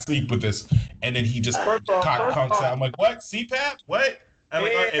like I sleep with this, and then he just conks out. I'm like, what? CPAP? What? I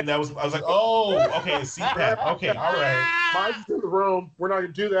was like, oh, okay, CPAP. Okay, all right. Mine's in the room. We're not gonna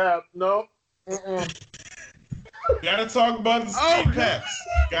do that. No. Gotta talk about the CPAPs.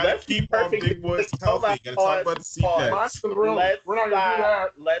 Gotta keep our big boys healthy. Gotta talk about the CPAPs. We're not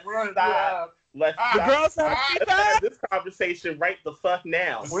gonna do that. Let's stop. Let's have this conversation right the fuck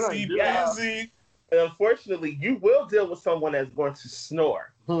now. We're not doing that. And unfortunately, you will deal with someone that's going to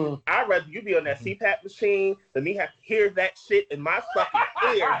snore. I'd rather you be on that CPAP machine than me have to hear that shit in my fucking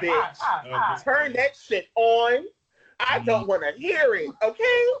ear, bitch. Turn that shit on. I don't want to hear it,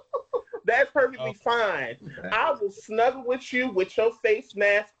 okay? That's perfectly fine. I will snuggle with you with your face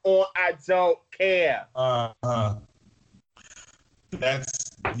mask on. I don't care.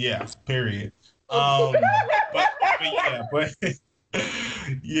 That's, period. I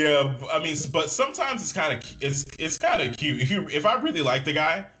mean, but sometimes it's kind of cute. If I really like the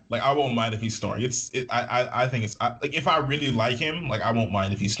guy, like I won't mind if he's snoring. I think it's like if I really like him, like I won't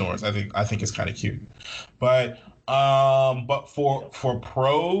mind if he snores. I think it's kind of cute, but for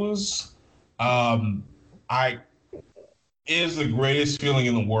pros, it is the greatest feeling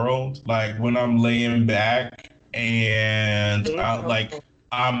in the world. Like when I'm laying back and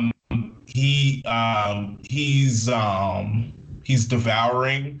he's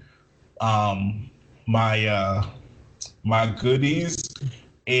devouring my goodies,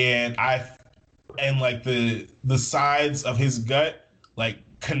 and like the sides of his gut like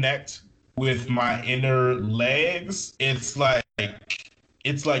connect with my inner legs. It's like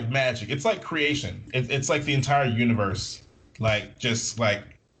magic. It's like creation. It's like the entire universe like just like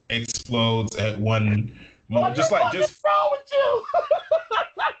explodes at one moment. Just wrong with you?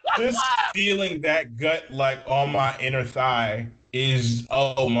 Just feeling that gut like on my inner thigh is,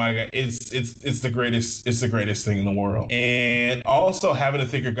 oh my god, it's the greatest. It's the greatest thing in the world. And also having a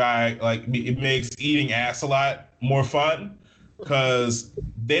thicker guy, like it makes eating ass a lot more fun because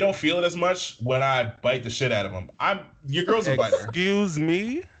they don't feel it as much when I bite the shit out of them. Your girl's a biter. Excuse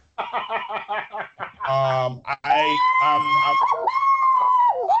me. I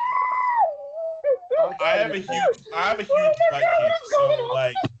have a huge bite kick, so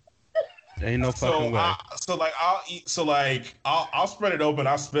like. Ain't no fucking way. I'll spread it open.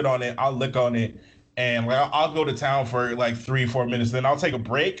 I'll spit on it. I'll lick on it, and like I'll go to town for like 3-4 minutes. Then I'll take a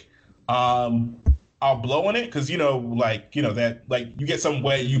break. I'll blow on it because that like you get something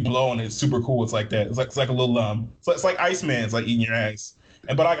wet, you blow on it. It's super cool. It's like that. It's like a little it's like Iceman. It's like eating your ass.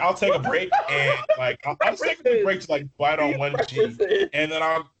 But I'll take a break and like I'll just take a break to like bite on one cheek, and then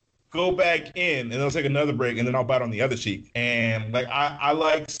I'll go back in, and then I'll take another break, and then I'll bite on the other cheek. And like I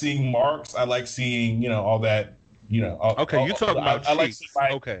like seeing marks. I like seeing all that. Okay, you're talking about cheeks. I like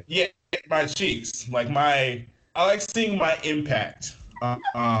seeing okay. Yeah, my cheeks. Like I like seeing my impact.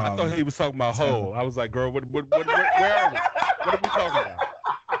 I thought he was talking about hole. I was like, girl, where are we? What are we talking about?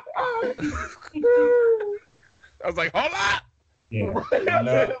 I was like, hold up. Yeah.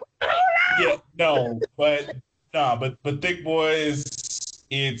 No. Yeah, no, but No, but thick boys,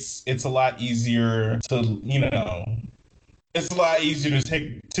 it's a lot easier to it's a lot easier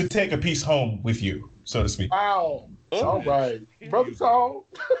to take a piece home with you, so to speak. Wow. All right. Brother Tone.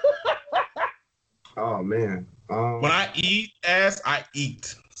 Oh man. When I eat ass, I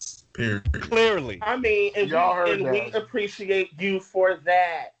eat. Period. Clearly. I mean, and, Y'all heard we that. appreciate you for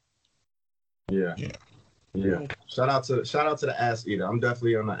that. Yeah. Shout out to the ass eater. I'm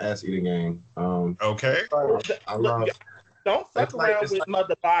definitely on the ass eating game. Okay. I love. Don't fuck It's like- around it's with like-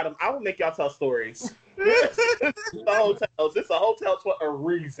 Mother Bottom. I will make y'all tell stories. The hotels. It's a hotel for a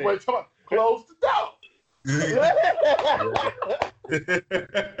reason. Wait, come on. Close the door.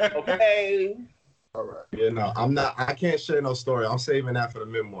 Okay. All right. Yeah, no, I'm not. I can't share no story. I'm saving that for the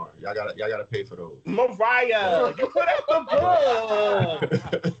memoir. Y'all gotta pay for those. Mariah, you put out the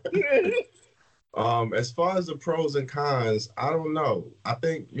book. As far as the pros and cons, I don't know. I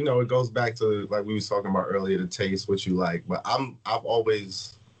think it goes back to like we was talking about earlier, the taste, what you like. But I've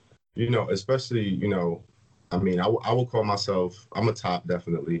always, especially I mean, I will call myself. I'm a top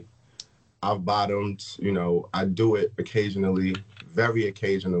definitely. I've bottomed. I do it occasionally, very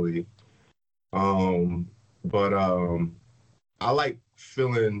occasionally. But I like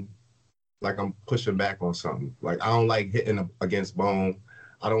feeling like I'm pushing back on something. Like I don't like hitting against bone.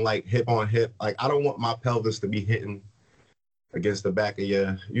 I don't like hip on hip. Like I don't want my pelvis to be hitting against the back of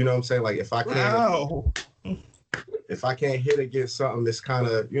your. You know what I'm saying? Like if I can't hit against something that's kind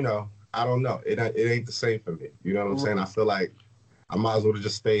of I don't know. It ain't the same for me. You know what I'm saying? I feel like I might as well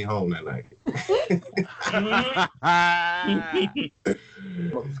just stay home that night.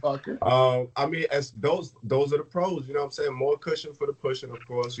 I mean, as those are the pros. You know what I'm saying? More cushion for the pushing, of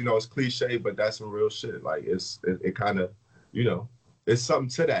course. It's cliche, but that's some real shit. Like it kind of, it's something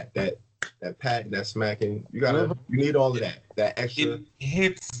to that patting, that smacking. You need all of that extra. It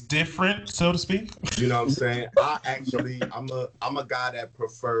hits different, so to speak. You know what I'm saying? I'm a guy that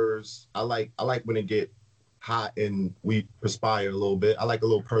prefers. I like when it get hot and we perspire a little bit. I like a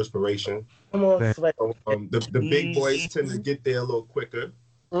little perspiration. Come on, sweat. The big boys tend to get there a little quicker.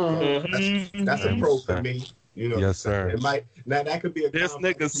 That's a pro for me. Yes, sir. It might now that could be a This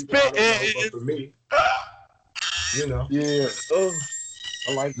compliment nigga to people, I don't know, spitting. but for me, Yeah. Oh,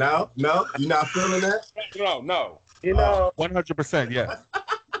 I like no, you're not feeling that. No. 100%. Yes.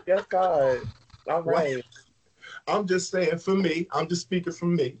 yes, God. All right. I'm just saying for me. I'm just speaking for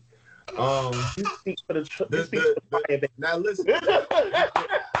me. You speak for the Now listen.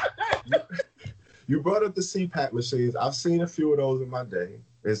 You brought up the CPAP machines. I've seen a few of those in my day.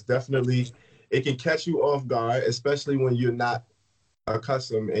 It's definitely, it can catch you off guard, especially when you're not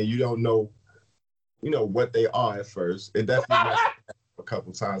accustomed and you don't know, what they are at first. It definitely messed me up a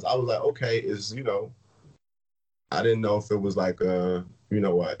couple times. I was like, okay, I didn't know if it was like a,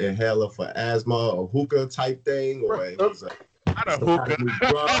 an inhaler for asthma or hookah type thing, or it was Not a hookah.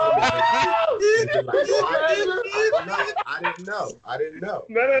 I didn't know.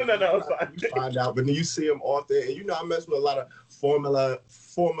 No. You find out, but then you see them off there, and I mess with a lot of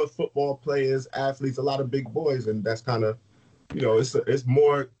former football players, athletes, a lot of big boys, and that's kind of, it's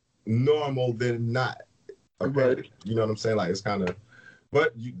more normal than not. Okay, Right. You know what I'm saying? Like it's kind of,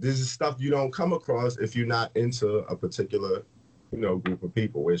 but this is stuff you don't come across if you're not into a particular, group of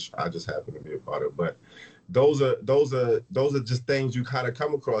people, which I just happen to be a part of, but. Those are just things you kind of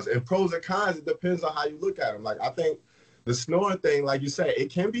come across. And pros and cons, it depends on how you look at them. Like I think the snoring thing, like you say,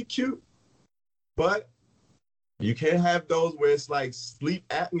 it can be cute, but you can't have those where it's like sleep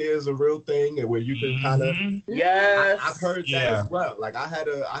apnea is a real thing and where you can kind of. Yes. I've heard that as well. Like I had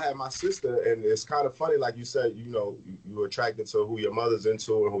my sister, and it's kind of funny. Like you said, you were attracted to who your mother's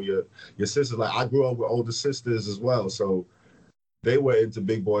into and who your sister's like. I grew up with older sisters as well, so. They were into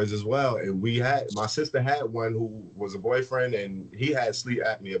big boys as well. And my sister had one who was a boyfriend and he had sleep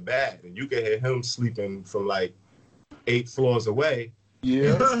apnea bad. And you could hear him sleeping from like 8 floors away.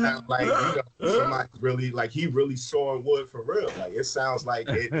 Yeah. It sounds like, somebody really, like he really sawing wood for real. Like it sounds like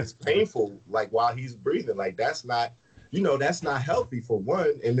it's painful, like while he's breathing. Like that's not, that's not healthy for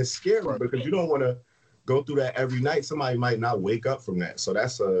one. And it's scary because you don't want to go through that every night. Somebody might not wake up from that. So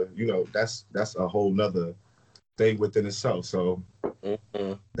that's that's a whole nother thing within itself. So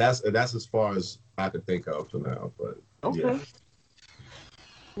that's as far as I could think of for now. But Okay.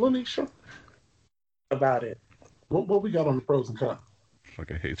 Lanisha, About it. what we got on the pros and cons?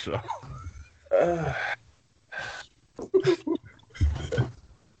 Fucking hate y'all.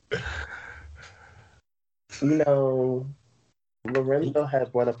 Lorenzo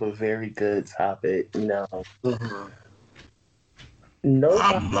had brought up a very good topic. Mm-hmm.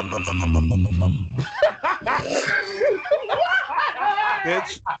 Nobody.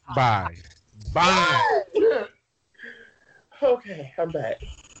 Bitch, bye. Okay, I'm back.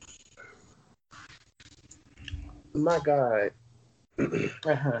 My God.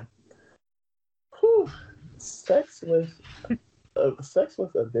 uh-huh. Whew. Sex with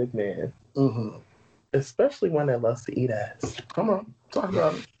a big man, Mm-hmm. especially one that loves to eat ass. Come on, talk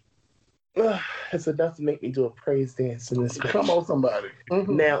about it. It's enough to make me do a praise dance in this. Come on, somebody.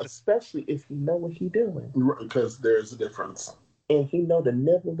 Mm-hmm. Now, especially if you know what he doing, because there's a difference. and he know to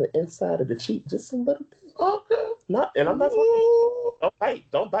nibble the inside of the cheek just a little bit. Okay. Not, and I'm not talking.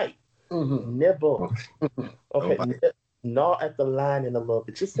 Don't bite. Mm-hmm. Nibble. Okay. Don't bite. Gnaw at the line in a little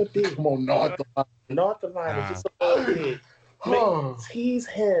bit, just a bit. Come on, gnaw at the line. Gnaw at the line, just a little bit. Oh. Tease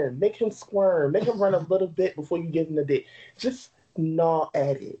him, make him squirm, make him run a little bit before you give him the dick. Just gnaw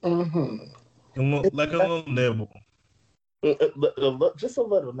at it. Mm-hmm. Like a little nibble. Just a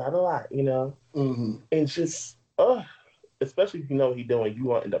little, not a lot, you know? Mm-hmm. And just, especially if you know what he's doing, you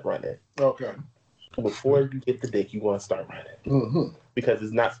want to end up running. Okay. Before you get the dick, you want to start running. Mm-hmm. Because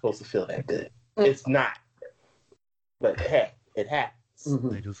it's not supposed to feel that good. It's not. But hey, it happens. Mm-hmm.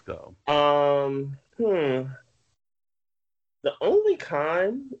 They just go. The only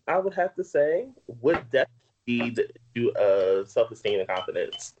con I would have to say would definitely be the issue of self-esteem and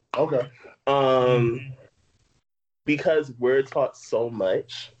confidence. Okay. Because we're taught so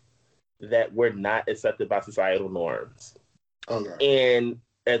much that we're not accepted by societal norms. Okay. And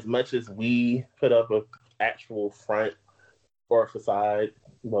as much as we put up an actual front or a facade,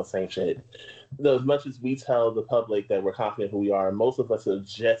 well, same shit. As much as we tell the public that we're confident who we are, most of us are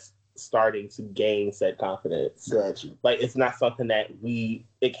just starting to gain said confidence. Gotcha. Like, it's not something that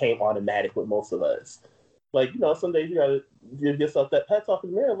it came automatic with most of us. Like, you know, some days you gotta give yourself that pet talk in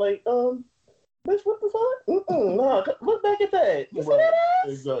the mirror, like, bitch, what the fuck? No, look back at that. You see that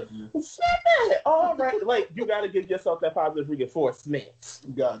ass? Exactly. See that? All right. Like, you gotta give yourself that positive reinforcement.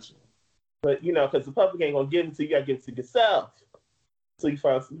 Gotcha. But, you know, because the public ain't gonna give it to you, you gotta give it to yourself. So you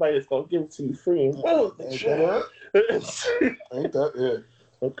find somebody that's gonna give it to you free and Ain't that it? Ain't that it?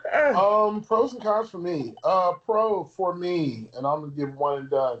 Okay. Pros and cons for me. Pro for me, and I'm gonna give one and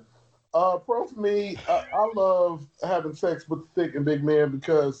done. Pro for me, I love having sex with thick and big men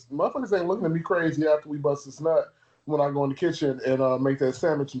because motherfuckers ain't looking at me crazy after we bust this nut when I go in the kitchen and make that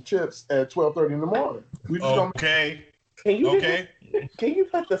sandwich and chips at 12:30 in the morning. We just Okay. Can you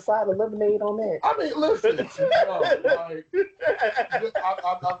put the side of lemonade on that? I mean, listen. I think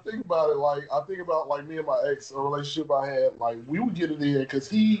about it. Like I think about like me and my ex, a relationship I had. Like we would get it in because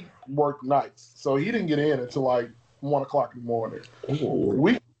he worked nights, so he didn't get in until like 1 o'clock in the morning. Ooh.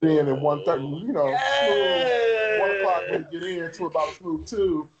 We get in at 1:30. You know, smooth, 1 o'clock we get in to about a smooth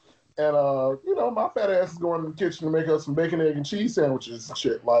 2. And you know, my fat ass is going in the kitchen to make us some bacon, egg, and cheese sandwiches and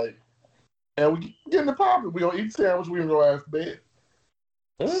shit. Like, and we get in the popping. We gonna eat the sandwich. We gonna go after bed.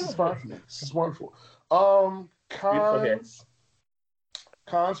 This is fun for me. This is wonderful. Cons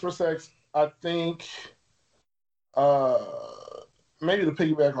for sex. I think maybe to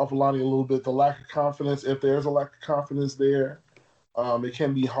piggyback off of Lonnie a little bit, the lack of confidence. If there's a lack of confidence there, it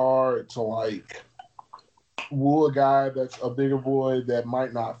can be hard to like woo a guy that's a bigger boy that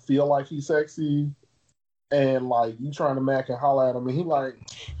might not feel like he's sexy, and like you trying to mac and holler at him, and he like,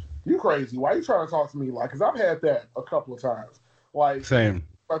 you crazy? Why you trying to talk to me? Like, cause I've had that a couple of times. Like, Same.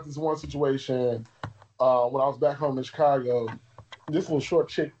 About this one situation when I was back home in Chicago. This little short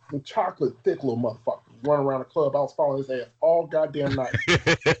chick, chocolate thick little motherfucker, running around the club. I was following his ass all goddamn night.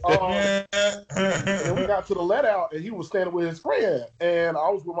 And we got to the let out, and he was standing with his friend, and I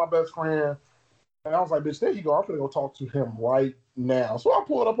was with my best friend, and I was like, "Bitch, there you go. I'm gonna go talk to him right now." So I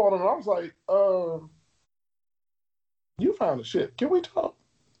pulled up on him, and I was like, "You found the shit. Can we talk?"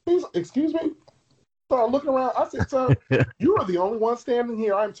 He's like, "Excuse me." So I'm looking around. I said, "Sir, you are the only one standing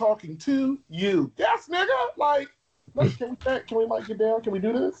here. I'm talking to you." Yes, nigga. Like, can we like get down? Can we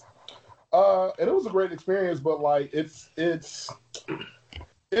do this? And it was a great experience, but like, it's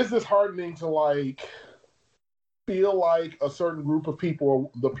disheartening to like feel like a certain group of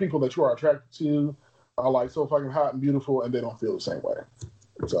people, the people that you are attracted to, are like so fucking hot and beautiful, and they don't feel the same way.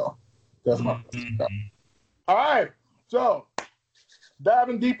 So that's my. All right, so.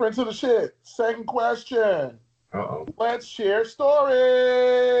 Diving deeper into the shit. Second question. Let's share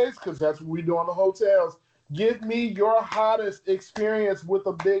stories, because that's what we do on the hotels. Give me your hottest experience with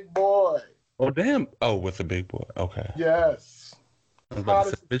a big boy. Oh, damn. Oh, with a big boy. Okay. Yes. I was about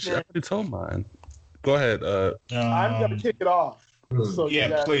to say, bitch, I already told mine. Go ahead. I'm going to kick it off. So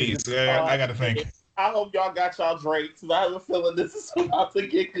yeah, please. I got to think. I hope y'all got y'all drinks. I have a feeling this is about to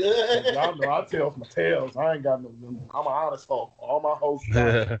get good. Y'all know I tell my tales. I ain't got no. I'm an honest folk. All my hosts.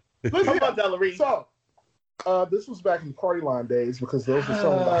 Come on, Delary. So, This was back in party line days because those were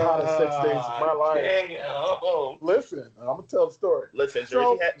some of the hottest sex days of my life. Damn. Listen, I'm gonna tell the story. Listen,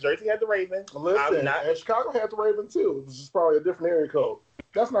 Jersey had the Raven. Listen, and Chicago had the Raven too. It was just probably a different area code.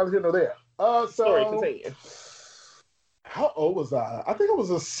 That's not here nor there. Story continue. How old was I? I think I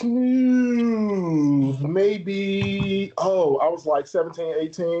was a smooth, maybe. I was like 17,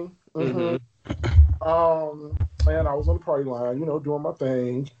 18. Mm-hmm. And I was on the party line, doing my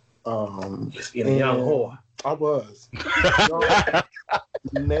thing. Just being a young whore. I was.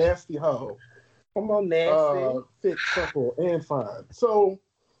 Nasty hoe. Come on, nasty. Thick, supple, and fine. So,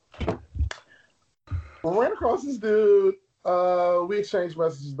 I ran across this dude. We exchanged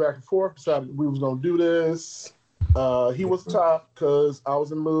messages back and forth. Decided we was going to do this. He was the top because I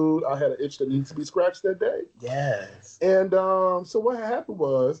was in the mood. I had an itch that needed to be scratched that day. Yes. And so what happened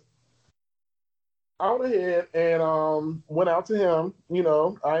was, I went ahead and went out to him.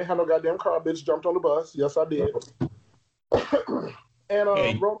 I ain't had no goddamn car. Bitch jumped on the bus. Yes, I did.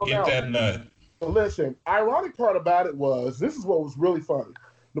 And wrote him out. Get that nut. Listen, ironic part about it was, this is what was really funny.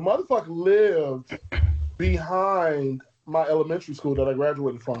 The motherfucker lived behind my elementary school that I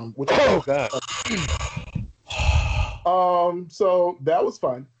graduated from. Which God. So that was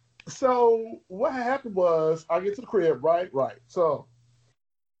fun. So what happened was, I get to the crib, right? So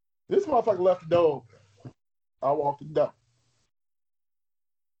this motherfucker left the door open. I walked in the door.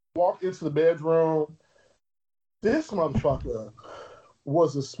 Walked into the bedroom. This motherfucker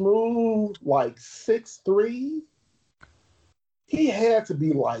was a smooth, like 6'3". He had to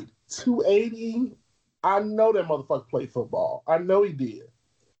be like 280. I know that motherfucker played football. I know he did.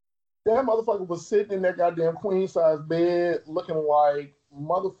 That motherfucker was sitting in that goddamn queen size bed looking like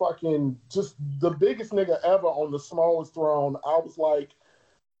motherfucking just the biggest nigga ever on the smallest throne. I was like,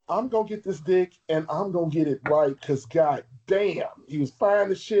 I'm gonna get this dick and I'm gonna get it right because god damn, he was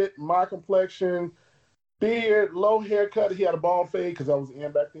fine as shit, my complexion, beard, low haircut. He had a bald fade because I was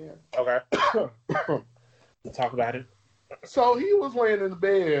in back then. Okay. We'll talk about it. So he was laying in the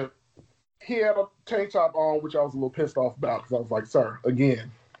bed. He had a tank top on, which I was a little pissed off about because I was like, sir,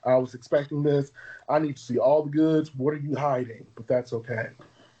 again, I was expecting this. I need to see all the goods. What are you hiding? But that's okay.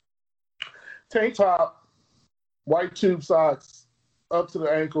 Tank top, white tube socks, up to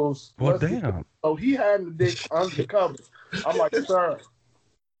the ankles. Well, damn. Oh, he had the dick under the covers. I'm like, sir,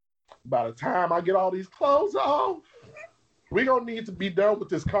 by the time I get all these clothes off, we're going to need to be done with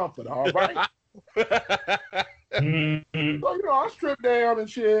this comfort, all right? Mm-hmm. So, I stripped down and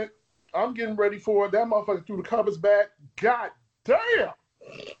shit. I'm getting ready for it. That motherfucker threw the covers back. God damn.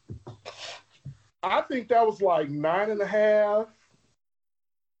 I think that was like 9.5.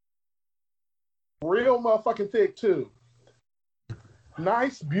 Real motherfucking thick, too.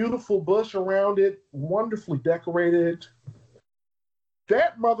 Nice, beautiful bush around it. Wonderfully decorated.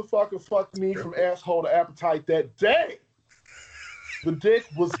 That motherfucker fucked me from asshole to appetite that day. The dick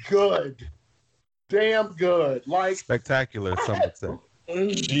was good. Damn good. Like Spectacular, some would say.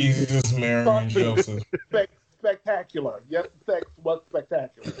 Jesus, Mary, and Joseph. Spectacular. Yes, sex was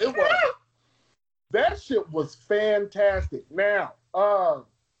spectacular. It was. That shit was fantastic. Now, the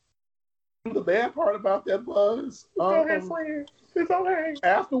bad part about that was, It's okay.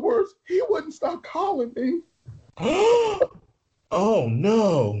 Afterwards, he wouldn't stop calling me. Oh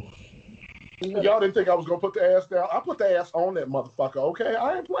no! Y'all didn't think I was gonna put the ass down. I put the ass on that motherfucker. Okay,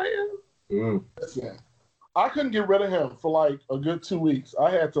 I ain't playing. Listen, I couldn't get rid of him for like a good 2 weeks. I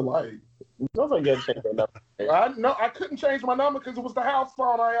had to like. Don't forget to change your number. I couldn't change my number because it was the house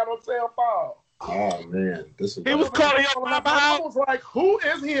phone. I had on cell phone. Oh man, this is. He was calling your mama I out. was like, "Who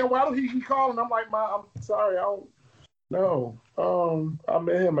is he and why did he keep calling?" I'm like, "Ma, I'm sorry, I don't know. I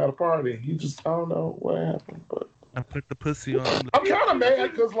met him at a party. He just, I don't know what happened, but." I put the pussy on. I'm kind of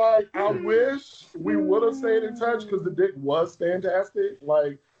mad because, like, I wish we would have stayed in touch because the dick was fantastic.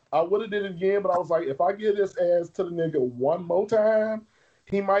 Like, I would have did it again, but I was like, if I give this ass to the nigga one more time,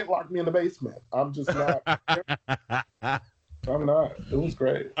 he might lock me in the basement. I'm just not. I'm not. It was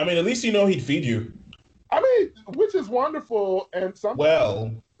great. I mean, at least he'd feed you. I mean, which is wonderful, and sometimes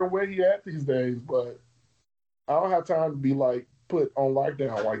Well, where he at these days, but I don't have time to be like put on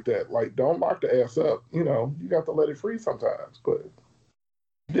lockdown like that. Like, don't lock the ass up. You got to let it free sometimes. But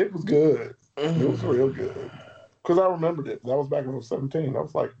dick was good. It was real good. Because I remembered it. That was back when I was 17. That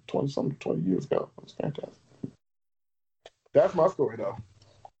was like 20 years ago. It was fantastic. That's my story, though.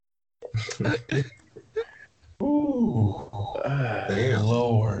 ooh, Damn.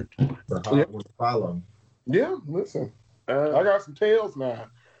 Lord. The hot one to follow. Yeah, listen. I got some tails now.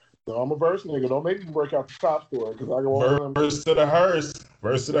 So I'm a verse nigga. Don't make me break out the top story because I go on. Verse to the hearse.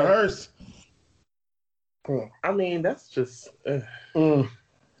 Verse to the hearse. I mean, that's just.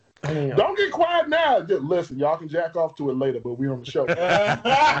 Don't get quiet now. Just listen, y'all can jack off to it later, but we on the show.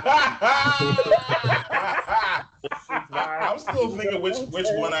 I'm still thinking which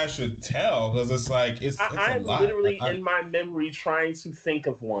one I should tell because it's like it's I'm a lot. literally in my memory trying to think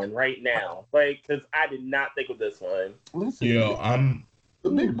of one right now, like because I did not think of this one. Listen, Yo, I'm.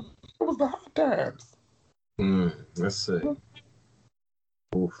 it was the hot times. Let's see.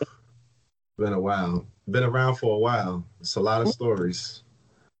 Oof. Been a while. Been around for a while. It's a lot of stories.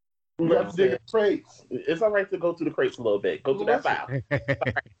 You have to dig in the crates. It's all right to go through the crates a little bit. Go through that file.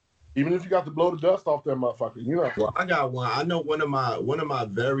 Even if you got to blow the dust off that motherfucker, you know. Well, I got one. I know one of my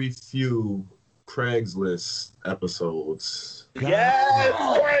very few Craigslist episodes. Yes,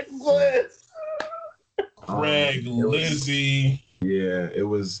 Craigslist. Craig, Lizzie. Yeah, it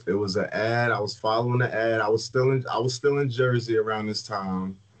was an ad. I was following the ad. I was still in Jersey around this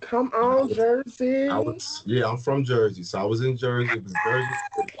time. Come on, Jersey. I'm from Jersey, so I was in Jersey. It was Jersey.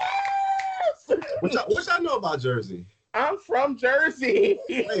 Which I know about Jersey. I'm from Jersey.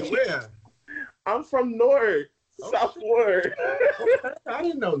 Wait, where? I'm from North, Southward. Okay, I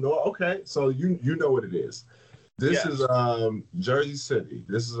didn't know North. Okay, so you know what it is. This is Jersey City.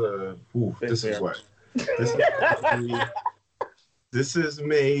 This is what? This is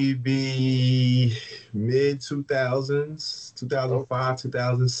maybe mid 2000s, 2005,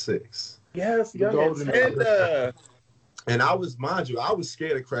 2006. Yes, young Tender. And I was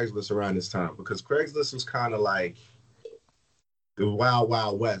scared of Craigslist around this time because Craigslist was kind of like the wild,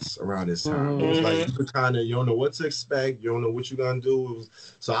 wild west around this time. It was like you don't know what to expect, you don't know what you're gonna do.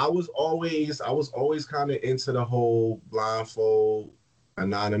 So I was always kind of into the whole blindfold,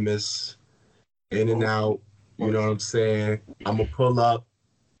 anonymous, in and out. You know what I'm saying? I'm gonna pull up.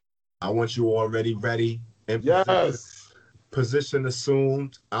 I want you already ready. And position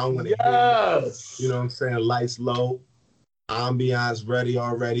assumed. I don't want to hear. You know what I'm saying? Lights low. Ambiance ready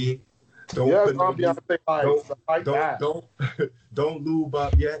already. Don't lube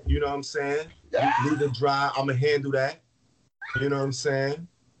up yet. You know what I'm saying? You need to dry. I'm gonna handle that. You know what I'm saying?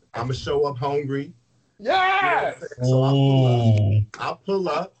 I'm gonna show up hungry. Yes. You know so I pull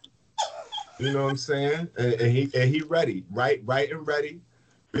up. You know what I'm saying? And he ready, right and ready.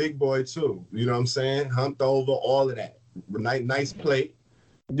 Big boy too. You know what I'm saying? Humped over, all of that. Nice plate.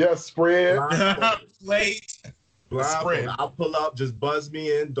 Yes, spread. Plate. Spread. I'll pull up, just buzz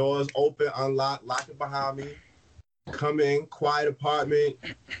me in, doors open, unlock, lock it behind me. Come in, quiet apartment,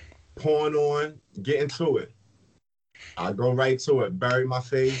 porn on, get into it. I go right to it, bury my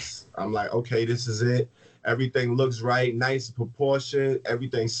face. I'm like, okay, this is it. Everything looks right, nice proportion.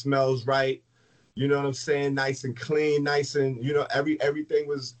 Everything smells right. You know what I'm saying? Nice and clean, nice and everything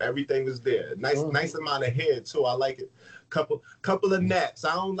was there. Nice amount of hair too. I like it. Couple of naps.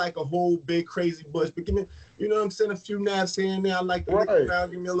 I don't like a whole big crazy bush, but give me, you know what I'm saying, a few naps here and there. I like to look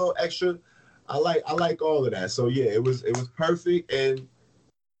around, give me a little extra. I like all of that. So yeah, it was perfect and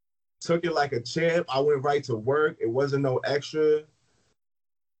took it like a champ. I went right to work. It wasn't no extra.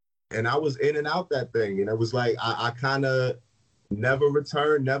 And I was in and out that thing. And it was like, I kind of never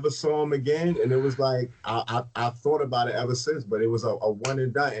returned, never saw him again. And it was like, I thought about it ever since, but it was a one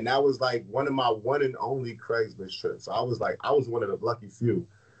and done. And that was like one of my one and only Craigslist trips. So I was one of the lucky few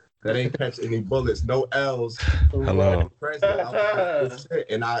that ain't catch any bullets, no L's. Hello.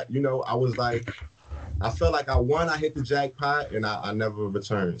 And I was like, I felt like I won. I hit the jackpot and I never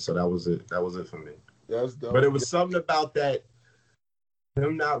returned. So that was it. That was it for me. That's dope. But it was something about that,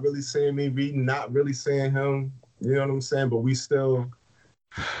 him not really saying me, reading, not really saying him. You know what I'm saying? But we still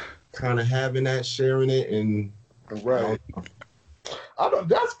kind of having that, sharing it, and right. I know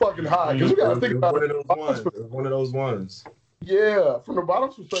that's fucking high because you got to think about one of those ones. Yeah, from the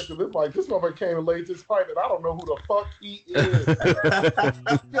bottom's perspective, it's like this motherfucker came and laid this pipe, and I don't know who the fuck he is.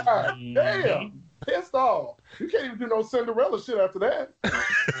 God damn, pissed off. You can't even do no Cinderella shit after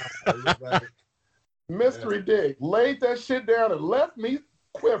that. Mystery dick laid that shit down and left me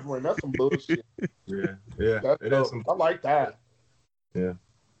quivering. That's some bullshit. Yeah. I like that. Yeah.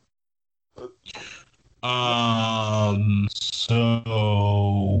 So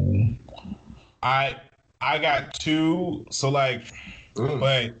I got two. So like,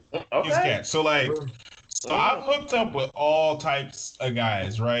 wait, okay. So like, so I've hooked up with all types of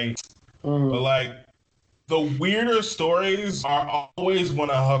guys, right? But like, the weirder stories are always when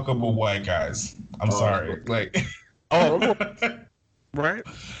I hook up with white guys. I'm sorry, like, right?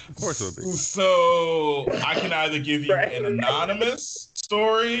 Of course it would be. So I can either give you an anonymous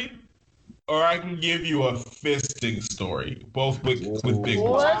story, or I can give you a fisting story, both with big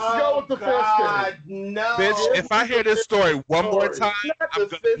boys. Let's go with the fisting. No. Bitch, if I hear this story one more time, I'm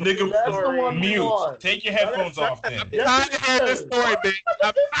gonna Nigga, That's the one we mute. want. Take your headphones off then. Yes, tired of hearing this story, bitch.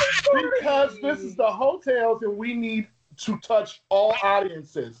 Because this is the hotels and we need to touch all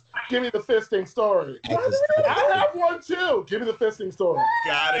audiences. Give me the fisting story. I have one too. Give me the fisting story.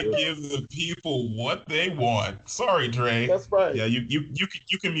 Gotta give the people what they want. Sorry, Dre. That's right. Yeah, you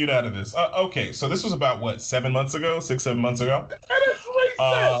can mute out of this. Okay, so this was about what, 7 months ago, 6-7 months ago. That is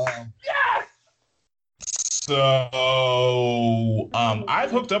racist. Yes. So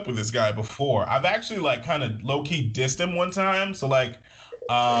I've hooked up with this guy before. I've actually like kind of low key dissed him one time. So like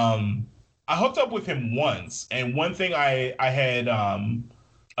I hooked up with him once, and one thing I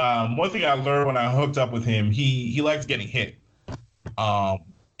learned when I hooked up with him, he likes getting hit.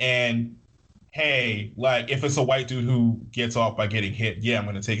 And hey, like if it's a white dude who gets off by getting hit, yeah, I'm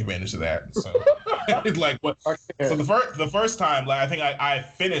gonna take advantage of that. So like what? So the first time, like I think I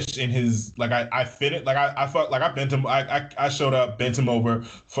finished in his I finished I felt like I bent him. I showed up, bent him over,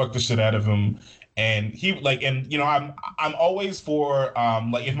 fucked the shit out of him. And he like, and you know, I'm always for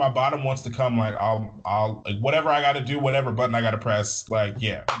like if my bottom wants to come, like I'll like whatever I got to do, whatever button I got to press, like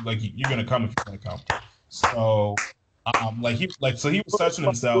yeah, like you're gonna come if you're gonna come. So he was touching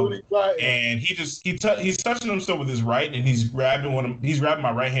himself, and he's touching himself with his right, and he's grabbing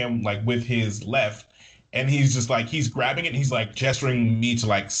my right hand like with his left, and he's just like he's grabbing it, and he's like gesturing me to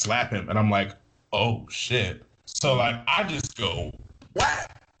like slap him, and I'm like, oh shit. So like I just go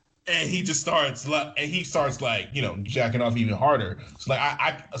whack. And he just starts like, you know, jacking off even harder. So like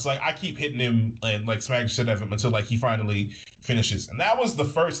I keep hitting him and like smacking shit out of him until like he finally finishes. And that was the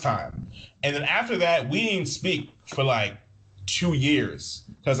first time. And then after that, we didn't speak for like 2 years.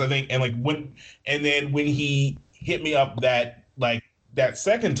 Because I think when he hit me up that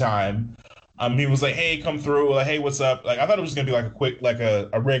second time, he was like, hey, come through, like, hey, what's up? Like I thought it was gonna be like a quick, like a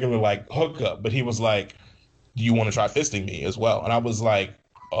regular like hookup, but he was like, do you want to try fisting me as well? And I was like,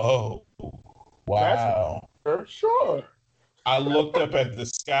 oh, wow. For sure. I looked up at the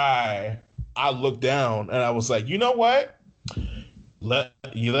sky. I looked down and I was like, you know what? Let's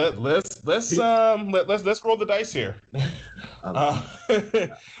roll the dice here.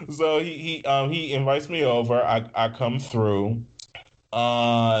 So he invites me over. I come through.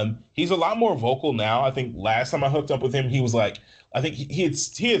 He's a lot more vocal now. I think last time I hooked up with him, he was like, I think he had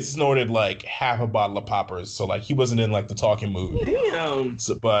snorted like half a bottle of poppers, so like he wasn't in like the talking mood. Damn.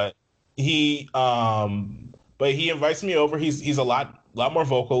 So, but he invites me over. He's a lot more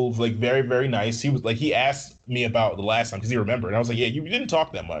vocal, like very, very nice. He was like, he asked me about the last time because he remembered, and I was like, yeah, you didn't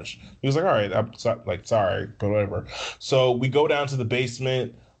talk that much. He was like, all right, I'm sorry, but whatever. So we go down to the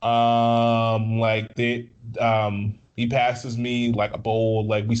basement. He passes me like a bowl,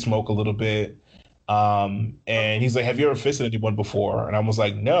 like we smoke a little bit. And he's like, have you ever fisted anyone before? And I was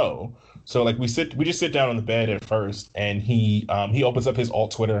like, no. So like we just sit down on the bed at first, and he opens up his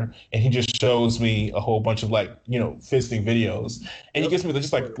alt Twitter, and he just shows me a whole bunch of like, you know, fisting videos, and he gives me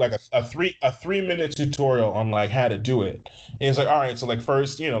just like a 3-minute tutorial on like how to do it. And he's like, all right, so like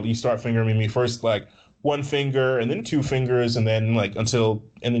first, you know, you start fingering me first like one finger, and then 2 fingers, and then like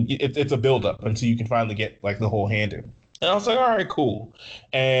it's a build up until you can finally get like the whole hand in. And I was like, all right, cool.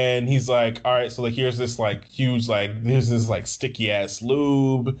 And he's like, all right, so like here's this like huge there's this like sticky ass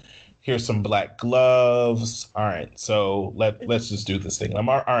lube. Here's some black gloves. All right, so let's just do this thing. I'm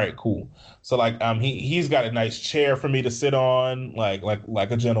all right, cool. So like he's got a nice chair for me to sit on, like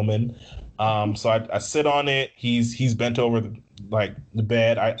a gentleman. So I sit on it. He's bent over the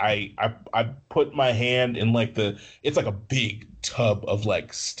bed. I put my hand in like it's like a big tub of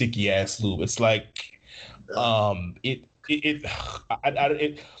like sticky ass lube. It's like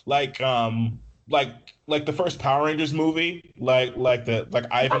like the first Power Rangers movie, like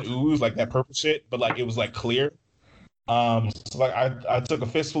Ivan Ooze, like that purple shit, but like it was like clear. So like I took a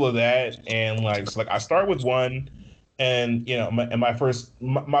fistful of that, and like I start with one, and you know, my first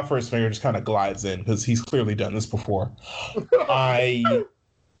finger just kind of glides in because he's clearly done this before. And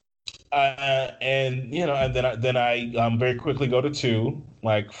you know, and then I very quickly go to 2,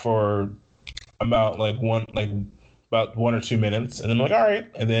 like for about 1 or 2 minutes, and then I'm like, all right,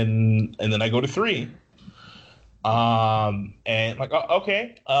 and then I go to 3. And like, oh,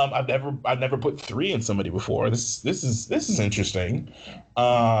 okay, I've never put 3 in somebody before. This is interesting.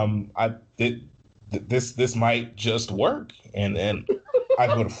 This might just work. And then I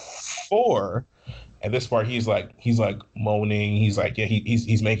go to 4. At this part, he's like moaning. He's like, yeah,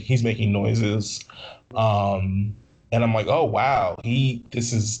 he's making noises. And I'm like, oh wow,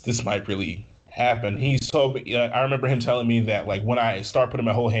 this might really happened. He told me. I remember him telling me that like when I start putting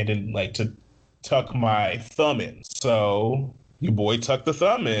my whole hand in, like to tuck my thumb in. So your boy tucked the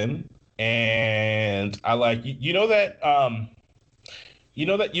thumb in, and I like you know that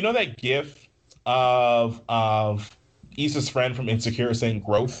gif of Issa's friend from Insecure saying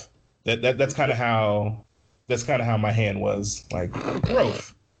growth. That's kind of how my hand was, like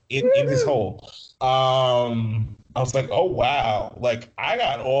growth in his hole. I was like, oh wow, like I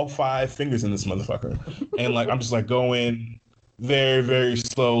got all 5 fingers in this motherfucker, and like I'm just like going very, very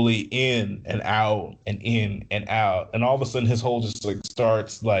slowly in and out and in and out, and all of a sudden his hole just like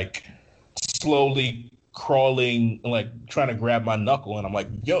starts like slowly crawling, like trying to grab my knuckle, and I'm like,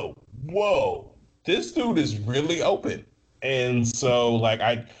 yo, whoa, this dude is really open. And so like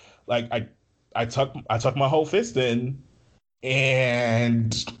I tuck my whole fist in,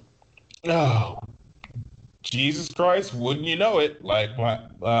 and oh Jesus Christ, wouldn't you know it? Like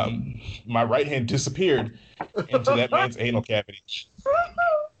my right hand disappeared into that man's anal cavity.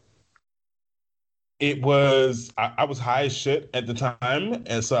 It was I was high as shit at the time,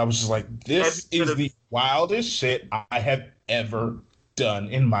 and so I was just like, this is the wildest shit I have ever done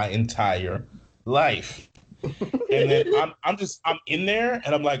in my entire life. And then I'm in there,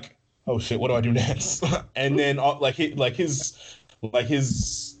 and I'm like, oh shit, what do I do next? And then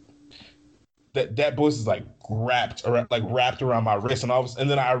that voice is like wrapped around my wrist, and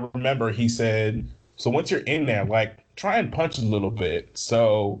then I remember he said, so once you're in there, like try and punch a little bit.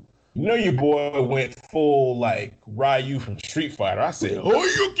 So you know your boy went full like Ryu from Street Fighter. I said, oh,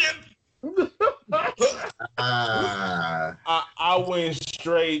 you can. I went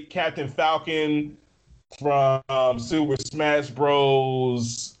straight Captain Falcon from Super Smash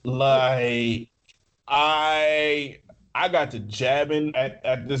Bros. Like I got to jabbing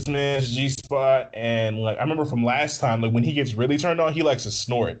at this man's G-spot, and like I remember from last time, like when he gets really turned on, he likes to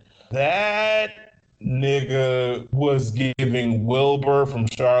snort. That nigga was giving Wilbur from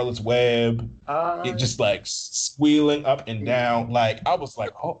Charlotte's Web. It just like squealing up and down. Like I was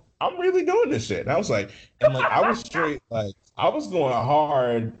like, oh, I'm really doing this shit. And I was like, and like I was straight, like I was going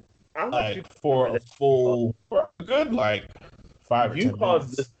hard, like for a good like 5 You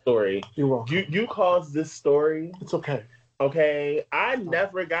caused this story. You're welcome. You caused this story. It's okay. Okay, I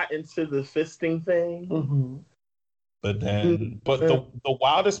never got into the fisting thing. Mm-hmm. But the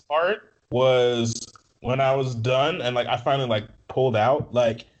wildest part was when I was done and like I finally like pulled out,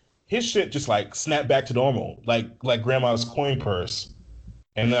 like his shit just like snapped back to normal, like grandma's coin purse.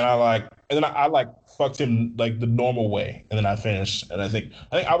 And then I fucked him like the normal way, and then I finished. And I think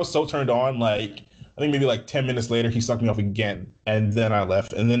I was so turned on, like I think maybe like 10 minutes later he sucked me off again, and then I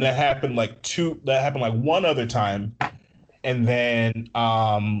left. And then that happened like one other time. And then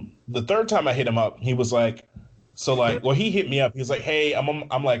the third time I hit him up, he was like, so like, well, he hit me up. He was like, hey,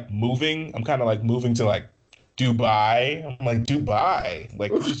 I'm like moving. I'm kind of like moving to like Dubai. I'm like, Dubai?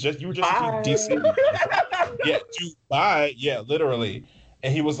 Like you were just in DC. Yeah, Dubai. Yeah, literally.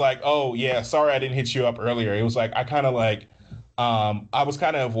 And he was like, oh yeah, sorry I didn't hit you up earlier. It was like I kind of like I was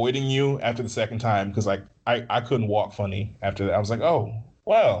kind of avoiding you after the second time because like I couldn't walk funny after that. I was like, oh,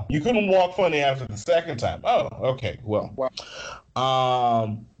 well, you couldn't walk funny after the second time. Oh, okay, well.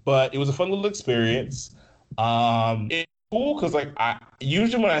 But it was a fun little experience. It's cool because like I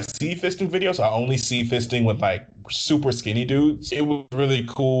usually when I see fisting videos, I only see fisting with like super skinny dudes. It was really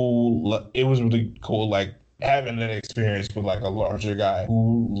cool. It was really cool, like having an experience with like a larger guy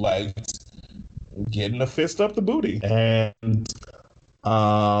who liked getting a fist up the booty. And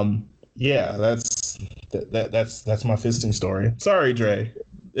yeah, that's my fisting story. Sorry, Dre.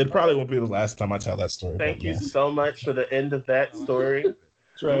 It probably won't be the last time I tell that story. Thank you so much for the end of that story,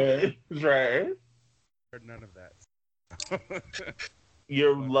 Dre. Heard none of that.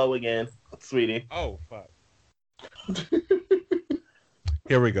 You're low again, sweetie. Oh fuck.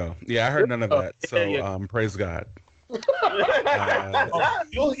 Here we go. Yeah, I heard none of that. So praise God.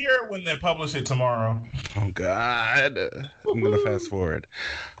 You'll hear it when they publish it tomorrow. Oh God. I'm gonna fast forward.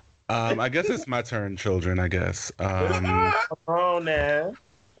 I guess it's my turn, children, I guess. Oh no.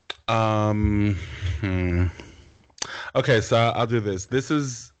 Okay, so I'll do this. This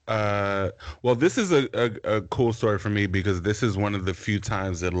is this is a cool story for me because this is one of the few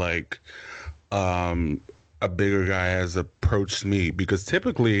times that like a bigger guy has approached me, because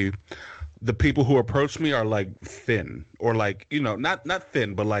typically the people who approach me are like thin, or like, you know, not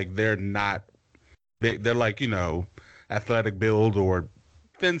thin, but like they're like, you know, athletic build or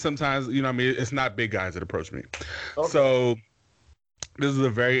thin sometimes, you know what I mean? It's not big guys that approach me. Okay. So this is a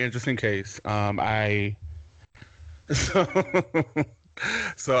very interesting case. I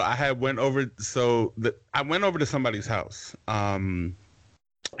went over to somebody's house. And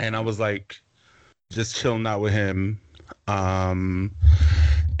I was like, just chilling out with him. And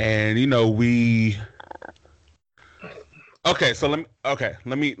you know, let me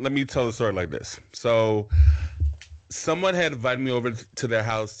tell the story like this. So someone had invited me over to their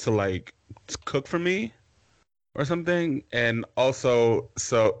house to like cook for me or something, and also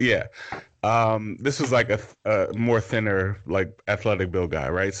this was like a more thinner, like athletic build guy,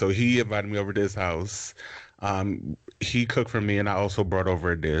 right? So he invited me over to his house. He cooked for me, and I also brought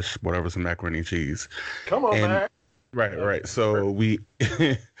over a dish, whatever, some macaroni and cheese. Come on, man. Right. So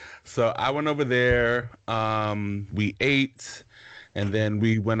so I went over there. We ate, and then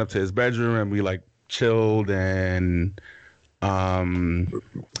we went up to his bedroom and we like chilled and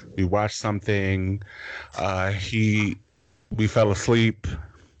we watched something. We fell asleep,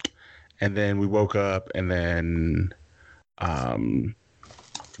 and then we woke up, and then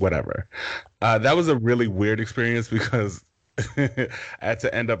whatever. That was a really weird experience because I had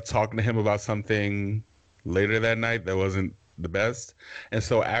to end up talking to him about something later that night that wasn't the best. And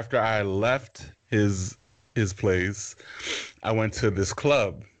so after I left his place, I went to this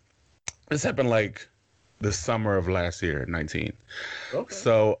club. This happened like the summer of last year, 19. Okay.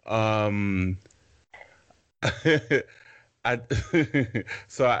 So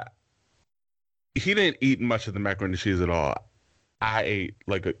he didn't eat much of the macaroni and cheese at all. I ate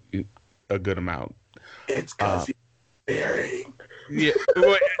like a good amount. It's because he's staring. Yeah.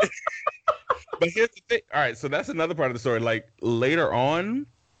 But here's the thing. All right, so that's another part of the story. Like later on,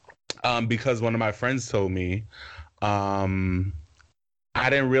 because one of my friends told me, I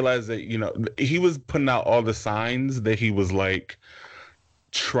didn't realize that, you know, he was putting out all the signs that he was like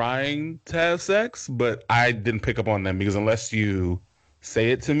trying to have sex, but I didn't pick up on them because unless you say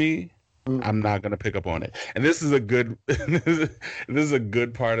it to me, I'm not gonna pick up on it. And this is a good this is a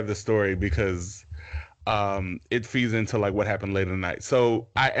good part of the story because it feeds into like what happened later in the night. So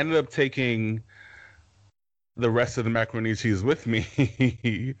I ended up taking the rest of the macaroni and cheese with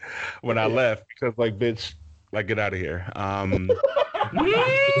me when I left because like, bitch, like get out of here. Like,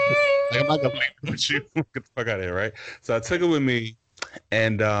 I'm not gonna leave with you. Get the fuck out of here, right? So I took it with me,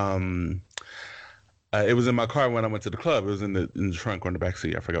 and it was in my car when I went to the club. It was in the trunk or in the back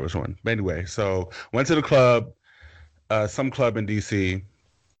seat. I forgot which one. But anyway, so went to the club, some club in DC,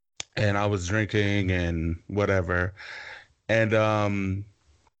 and I was drinking and whatever. And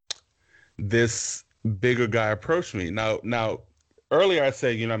this bigger guy approached me. Now, earlier I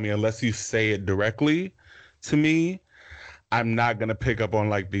said, you know what I mean, unless you say it directly to me, I'm not gonna pick up on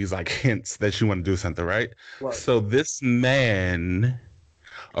like these like hints that you want to do something, right? So this man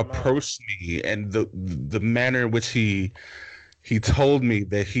approached me, and the manner in which he told me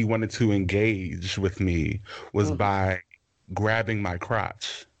that he wanted to engage with me was by grabbing my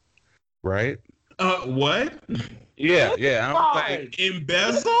crotch, right? What? Yeah. I'm like,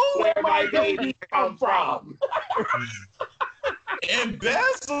 embezzle? Where my baby come from?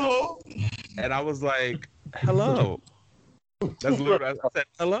 Embezzle? And I was like, hello. That's literally, I said,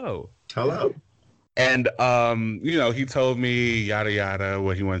 hello. And you know, he told me yada yada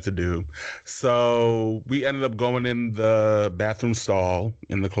what he wanted to do. So we ended up going in the bathroom stall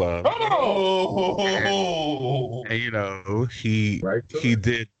in the club. And you know, he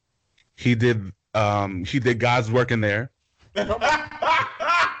did God's work in there.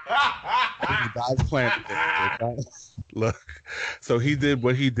 God's plan. Look, so he did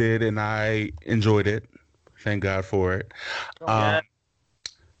what he did, and I enjoyed it. Thank God for it.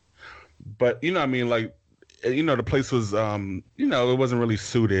 But you know, I mean, like, you know, the place was, you know, it wasn't really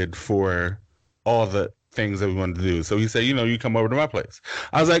suited for all the things that we wanted to do. So he said, you know, you come over to my place.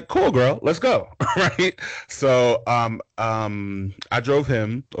 I was like, cool, girl, let's go. Right. So, I drove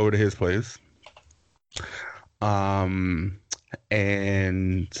him over to his place. And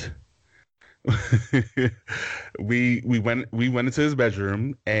we went into his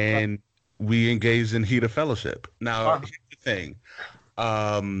bedroom and we engaged in heat of fellowship. Now, here's the thing.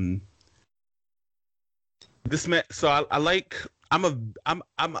 This man, so I'm like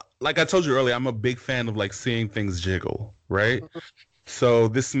I told you earlier, I'm a big fan of like seeing things jiggle, right? So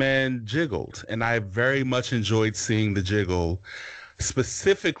this man jiggled, and I very much enjoyed seeing the jiggle,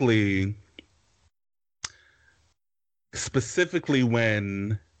 specifically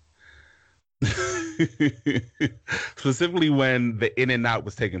when the in and out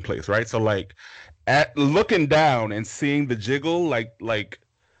was taking place, right? So like at looking down and seeing the jiggle like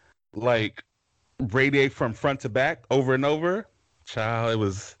radiate from front to back over and over. Child, it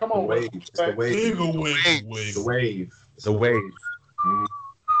was Come on, the wave.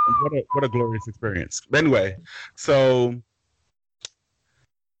 What a glorious experience. But anyway, so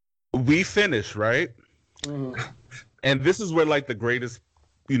we finished, right? And this is where like the greatest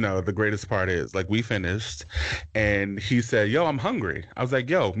the greatest part is, like, we finished, and he said, "Yo, I'm hungry." I was like,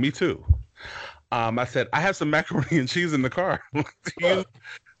 "Yo, me too." I said, "I have some macaroni and cheese in the car.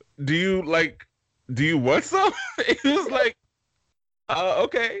 do you want some?" He was like,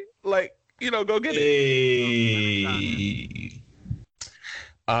 "Okay, like, go get it." Hey.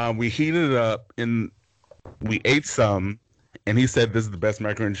 We heated it up and we ate some, and he said, "This is the best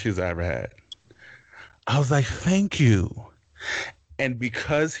macaroni and cheese I ever had." I was like, "Thank you." And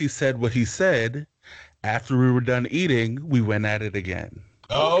because he said what he said, after we were done eating, we went at it again.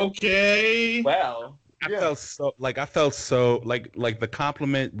 Okay. Wow. I felt so like the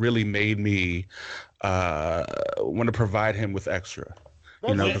compliment really made me want to provide him with extra.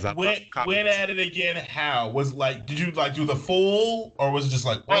 Because I went at it again. How was like? Did you like do the full, or was it just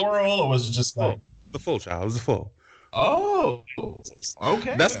like oral, or was it just like the full child? It was the full. Oh,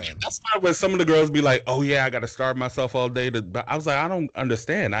 okay. That's why when some of the girls be like, "Oh yeah, I got to starve myself all day," but I was like, I don't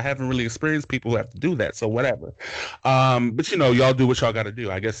understand. I haven't really experienced people who have to do that, so whatever. But y'all do what y'all got to do.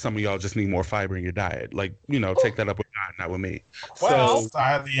 I guess some of y'all just need more fiber in your diet. Like, take that up with God, not with me. Well,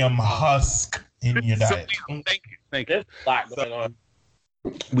 psyllium husk in your diet. Thank you. There's a lot going on.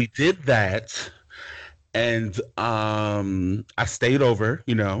 We did that, and I stayed over.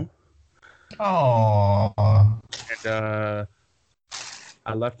 Oh. And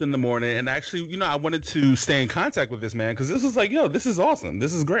I left in the morning, and actually, I wanted to stay in contact with this man because this was like, yo, this is awesome,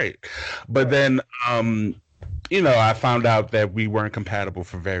 this is great. But then, I found out that we weren't compatible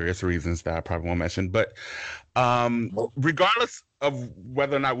for various reasons that I probably won't mention. But regardless of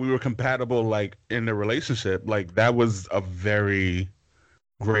whether or not we were compatible, like in the relationship, like that was a very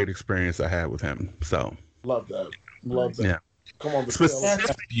great experience I had with him. So love that. Yeah. Come on,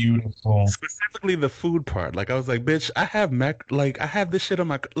 that's beautiful. Specifically the food part. Like I was like, bitch, I have I have this shit on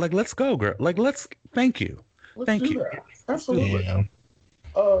my, like, let's go, girl. Like, thank you. Thank you. That. Absolutely. Yeah.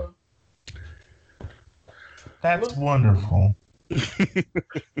 That's wonderful.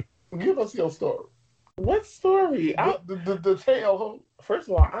 Give us your story. What story? The tale. First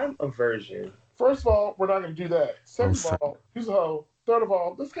of all, I'm a virgin. First of all, we're not going to do that. Second of all, he's a hoe. Third of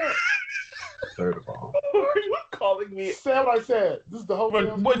all, let's go. Third of all. Are you calling me? Say what I said. This is the whole.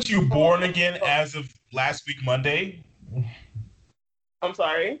 What you born again as of last week Monday? I'm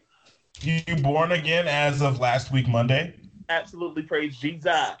sorry? You born again as of last week Monday? Absolutely, praise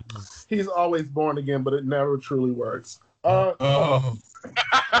Jesus. He's always born again, but it never truly works. Oh.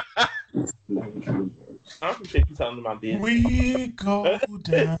 I appreciate you telling me my business. We go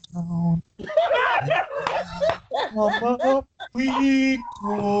down. We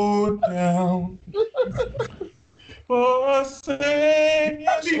go down. For a sipper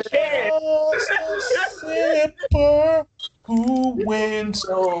who went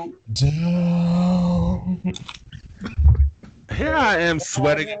down. Here I am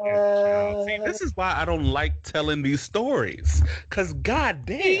sweating. See, this is why I don't like telling these stories. Cause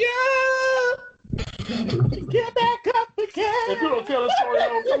goddamn. Yeah. Get back up again. If you don't tell the story,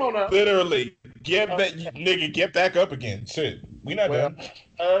 come on now. Literally, get back up again. Shit, we not done.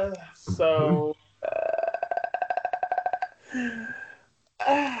 So.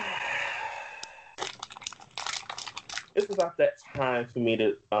 It's about that time for me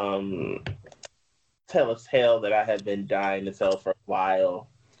to tell a tale that I have been dying to tell for a while.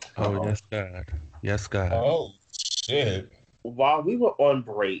 Oh, yes, God. Yes, God. Oh, shit. While we were on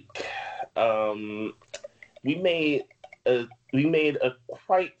break, we made a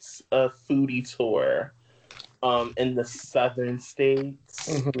quite a foodie tour in the southern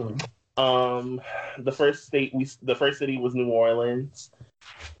states. Mm-hmm. The first city was New Orleans,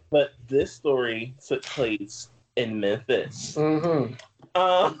 but this story took place in Memphis. Mm-hmm.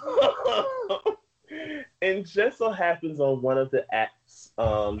 And just so happens on one of the acts,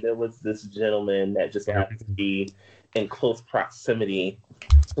 there was this gentleman that just happened to be in close proximity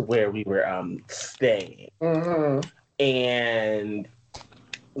to where we were staying. Mm-hmm. And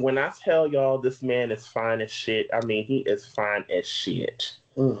when I tell y'all this man is fine as shit, I mean, he is fine as shit.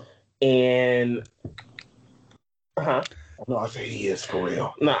 Mm. And, No, I say he is for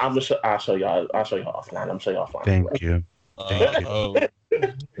real. No, I'll show y'all offline. I'm gonna show y'all offline. Thank you.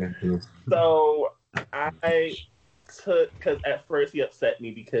 So I took, because at first he upset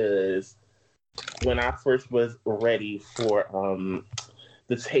me because when I first was ready for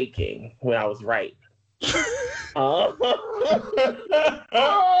the taking, when I was right. I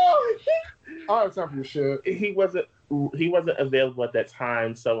have time for your shit. He wasn't available at that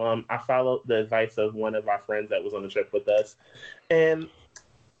time, so I followed the advice of one of our friends that was on the trip with us, and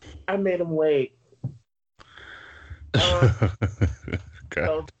I made him wait. Okay.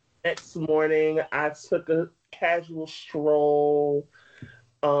 So next morning, I took a casual stroll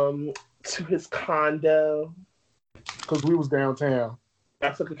to his condo. Because we was downtown. I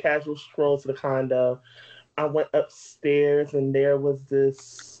took a casual stroll to the condo. I went upstairs and there was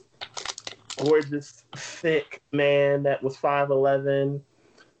this gorgeous, thick man that was 5'11",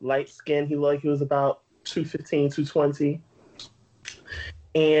 light skinned. He looked like he was about 215, 220.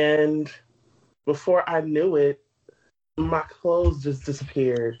 And before I knew it, my clothes just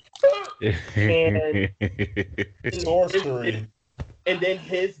disappeared. And Sorcery. And then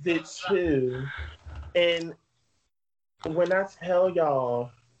his did too. And when I tell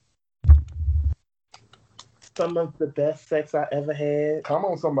y'all some of the best sex I ever had. Come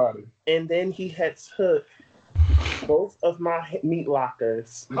on, somebody. And then he had took both of my meat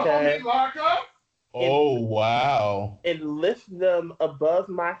lockers. Come on, meat locker. Oh, wow. And lift them above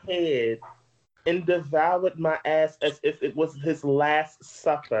my head and devoured my ass as if it was his last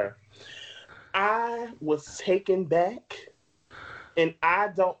supper. I was taken back, and I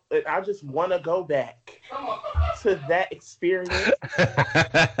just want to go back to that experience.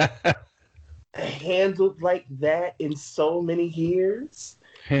 Handled like that in so many years.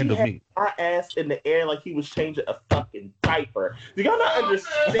 Handle me. My ass in the air like he was changing a fucking diaper. Do y'all not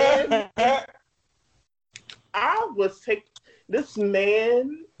understand? I was taking this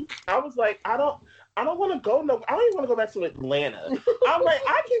man. I was like, I don't want to go. I don't even want to go back to Atlanta. I'm like,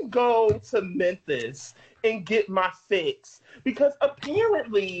 I can go to Memphis and get my fix because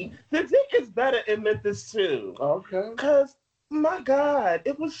apparently the dick is better in Memphis too. Okay. Because my God,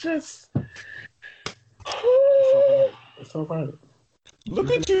 it was just. It's all right.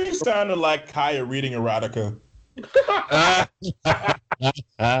 Look at you sounding like Kaya reading erotica.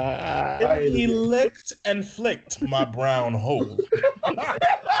 And he licked and flicked my brown hole.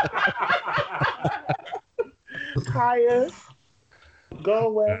 Kaya, go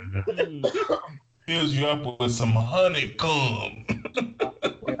away. Fills you up with some honeycomb.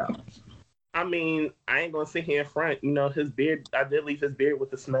 I mean, I ain't gonna sit here in front. You know, his beard. I did leave his beard with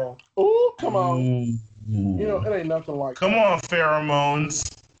the smell. Ooh, come on. Ooh. You know, it ain't nothing like Come on,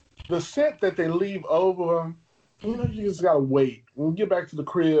 pheromones. the scent that they leave over. You know, you just gotta wait. When you get back to the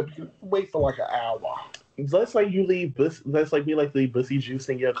crib, you can wait for like an hour. Let's like you leave. Let's like be like the bussy juice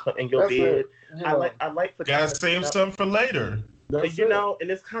in your That's beard. it. You know, I like the Gotta kind of save stuff. some for later. that's You it. know, and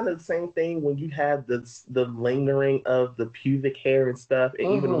it's kind of the same thing when you have the lingering of the pubic hair and stuff, and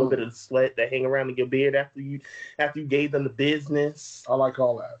even a little bit of the sweat that hang around in your beard after you gave them the business. I like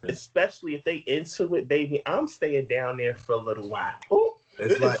all that. Especially if they into it, baby. I'm staying down there for a little while. Ooh.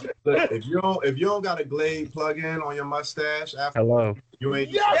 It's like, look, if you don't got a Glade plug-in on your mustache after Hello. you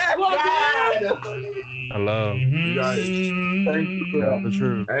ain't Yes, Hello. you guys, Thank you for Tell that. the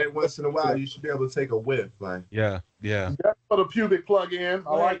truth. every once in a while you should be able to take a whiff. Like Yeah. That's for the pubic plug-in. I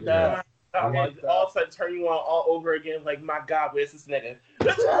like that. I like that. All of a sudden turn you on all over again. Like, my God, where's this nigga?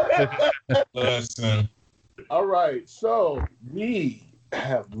 Listen. All right, so we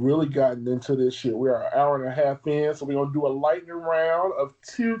have really gotten into this shit. We are an hour and a half in, so we're gonna do a lightning round of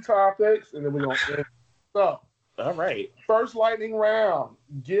 2 topics, and then we're gonna end. So, All right. first lightning round.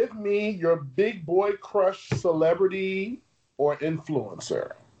 Give me your big boy crush celebrity or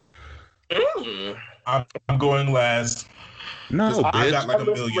influencer. I'm going last. No, I bitch. got like a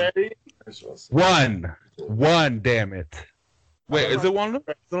million. Ready? One. Damn it. Wait, is it one? Is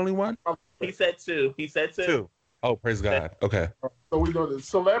it only one? He said two. Two. Oh, praise God. Okay. So we're doing the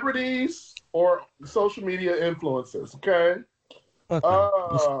celebrities or social media influencers, okay?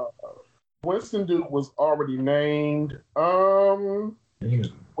 Winston Duke was already named.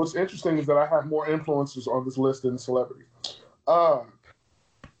 What's interesting is that I have more influencers on this list than celebrities.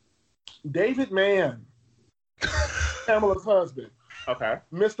 David Mann, Pamela's husband, Okay.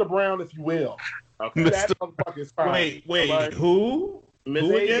 Mr. Brown, if you will. Okay. That motherfucker is fine. Wait, Alright? who? Miss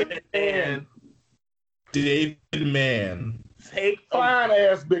Who David again? Mann, David Mann. Fine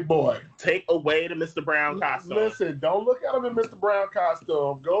ass big boy. take away the Mr. Brown costume. Listen, don't look at him in Mr. Brown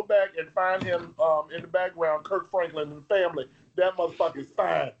costume. Go back and find him in the background, Kirk Franklin and family. That motherfucker's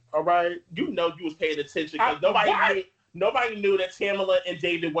fine. All right. You know you was paying attention I- because nobody knew that Tamala and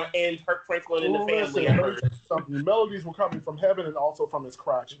David were in Kirk Franklin and the family. Listen, let me tell you something. The melodies were coming from heaven and also from his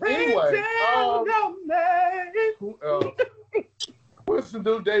crotch. Anyway, who else? Winston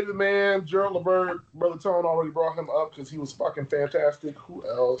Duke, David Mann, Gerald Levert, Brother Tone already brought him up because he was fucking fantastic. Who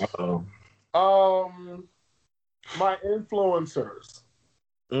else? My influencers.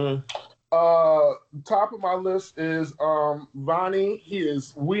 Top of my list is Vonnie. He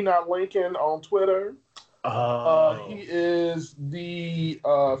is We Not Lincoln on Twitter. He is the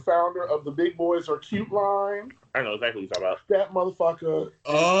founder of the Big Boys Are Cute line. I know exactly what you're talking about. That motherfucker.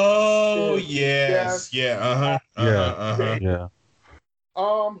 Oh, Yes. yes. Yeah. Yeah.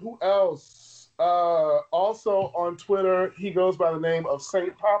 Who else? Also on Twitter, he goes by the name of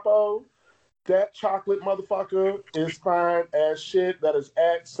Saint Papo. That chocolate motherfucker is fine as shit. That is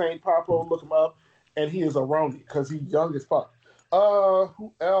at Saint Papo. Look him up. And he is a Roni because he's young as fuck.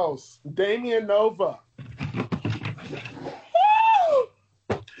 Who else? Damian Nova.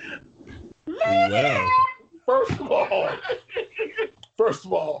 Well, First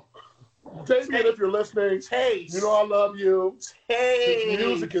of all, Damian, if you're listening, you know I love you. His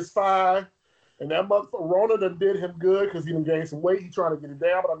music is fine. And that motherfucker, Rona done did him good because he done gained some weight. He's trying to get it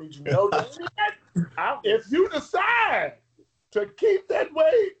down, but I need you to know that if you decide to keep that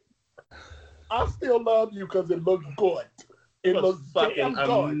weight, I still love you because it looks good. It looks fucking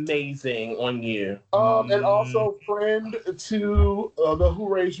amazing on you. And also friend to the Who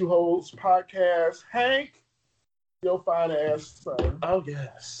Raised You Hoes podcast, Hank, your fine ass son. Oh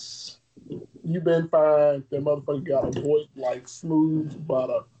yes, you been fine. That motherfucker got a voice like smooth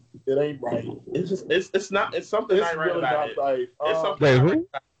butter. It ain't right. It's just it's not. It's something It's not right really about not it. right. It's something. Wait, not who?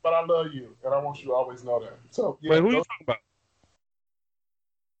 right. But I love you, and I want you to always know that. So yeah, Wait, who you talking about?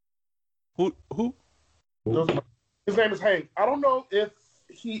 Who? His name is Hank. I don't know if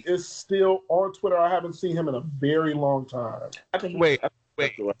he is still on Twitter. I haven't seen him in a very long time. I think Wait.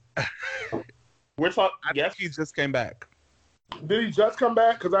 We're talking. I Yes, think he just came back. Did he just come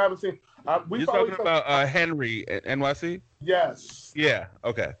back? Because I haven't seen. You talking about Henry at NYC? Yes. Yeah.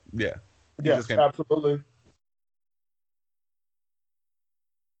 Okay. Yeah. He Yes. just came back. Absolutely.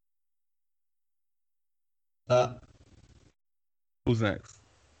 Who's next?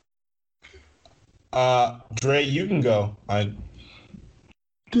 Dre, you can go. I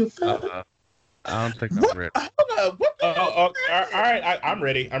don't think I'm ready. What the all right. I'm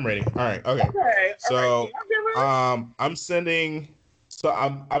ready. All right. Okay. Okay. So, I'm sending. So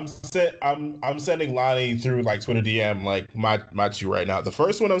I'm sending Lonnie through like Twitter DM like my two right now. The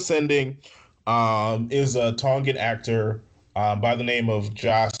first one I'm sending is a Tongan actor by the name of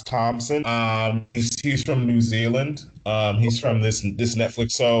Josh Thompson. He's from New Zealand. He's from this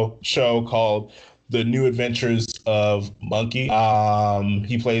Netflix show called The New Adventures of Monkey.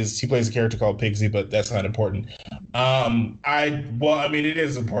 He plays a character called Pigsy, but that's not important. It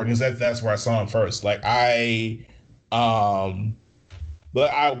is important because that's where I saw him first. But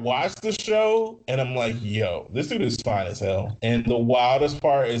I watched the show and I'm like, yo, this dude is fine as hell. And the wildest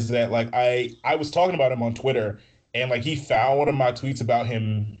part is that like I was talking about him on Twitter and like he found one of my tweets about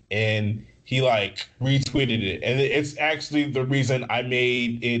him and he like retweeted it. And it's actually the reason I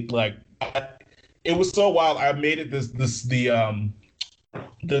made it like it was so wild. I made it the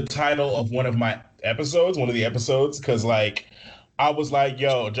title of one of the episodes because like I was like,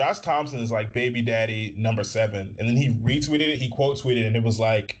 yo, Josh Thompson is like baby daddy number 7. And then he retweeted it, he quote tweeted, and it was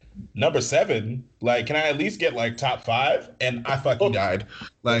like, number 7? Like, can I at least get like top 5? And I fucking died.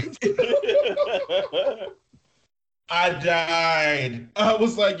 Like, I died. I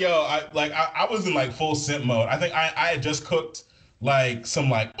was like, yo, I was in like full simp mode. I think I had just cooked like some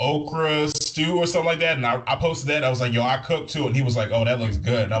like okra stew or something like that. And I posted that. I was like, yo, I cooked too. And he was like, oh, that looks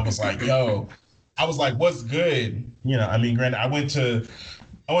good. And I was like, yo. I was like, what's good? You know, I mean, granted, I went to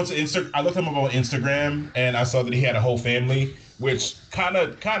I looked him up on Instagram and I saw that he had a whole family, which kind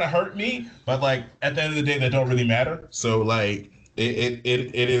of hurt me. But like at the end of the day, that don't really matter. So like it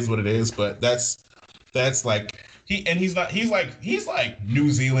is what it is. But that's like he's like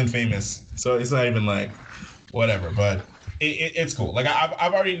New Zealand famous. So it's not even like whatever. But it's cool. Like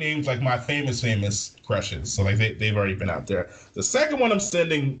I've already named like my famous crushes. So like they've already been out there. The second one I'm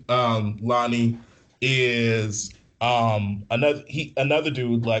sending Lonnie is another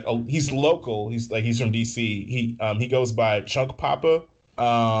dude, like he's local. He's from DC. He goes by Chunk Papa.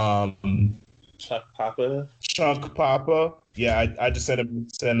 Chunk Papa. Yeah, I just sent him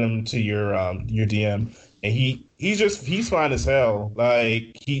to your DM, and he's fine as hell.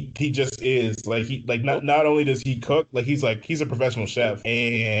 Like he just is. Like not only does he cook, like he's a professional chef,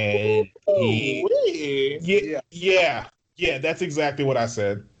 and yeah, that's exactly what I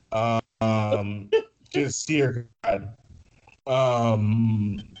said. Just dear God.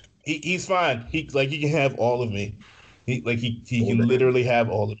 He's fine. He can have all of me. He can literally have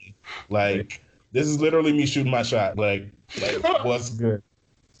all of me. Like this is literally me shooting my shot. Like what's good?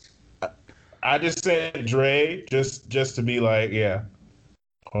 I just said Dre just to be like, yeah.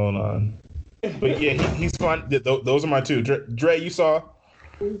 Hold on. But yeah, he's fine. Those are my two. Dre, you saw?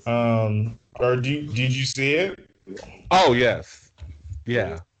 Or did you see it? Oh yes.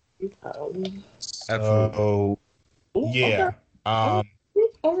 Yeah. Absolutely. Yeah. All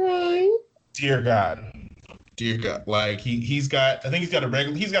right. Dear God. dear God, like he's got, I think he's got a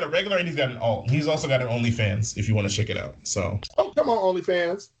regular and he's got an alt. He's also got an OnlyFans if you want to check it out. So Oh, come on,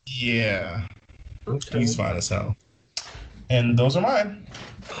 OnlyFans. yeah, Okay. he's fine as hell. And those are mine.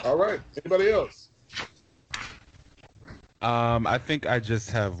 All right. Anybody else? I think I just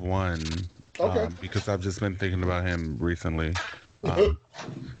have one. Okay. Because I've just been thinking about him recently,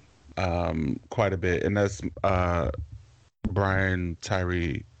 quite a bit, and that's Brian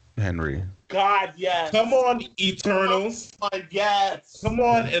Tyree Henry. God, yes. Come on, Eternals. Yes. Come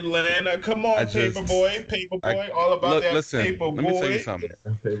on, Atlanta. Come on, Paperboy. All about that Listen, Paperboy. let me tell you something.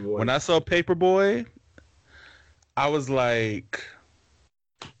 When I saw Paperboy, I was like,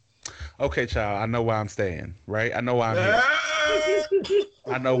 okay, child, I know why I'm staying, right? I know why I'm here.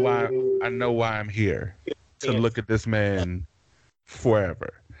 I know why I'm here to look at this man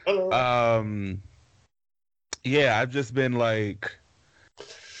forever. Yeah, I've just been like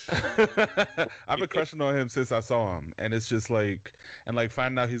I've been crushing on him since I saw him, and it's just like, and like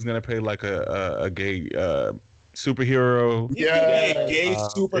finding out he's gonna play like a gay superhero. Yeah, gay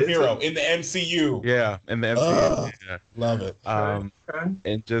superhero in the MCU. Yeah, in the MCU. Yeah. Love it.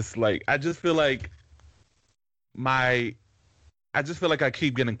 And just like I just feel like I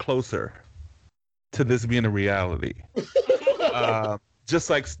keep getting closer to this being a reality. Just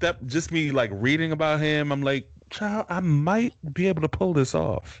me like reading about him, I'm like, child, I might be able to pull this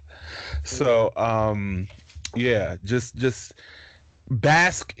off. So yeah, just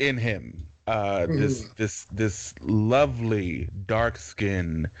bask in him. This lovely dark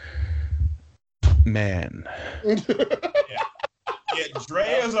skinned man. Yeah, Dre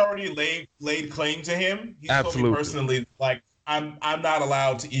has already laid claim to him. He told me personally, like, I'm not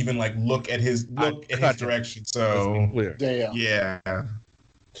allowed to even like look at his direction. So damn. Yeah.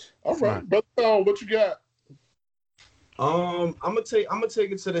 All right, brother. What you got? I'm gonna take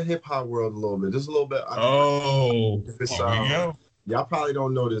it to the hip hop world a little bit, just a little bit. Y'all probably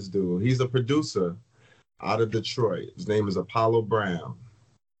don't know this dude. He's a producer out of Detroit. His name is Apollo Brown.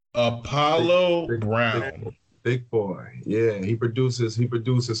 Big boy. Yeah, he produces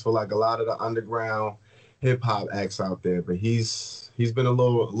for like a lot of the underground hip hop acts out there. But he's been a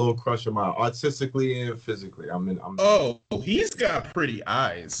little crush of mine, artistically and physically. He's got pretty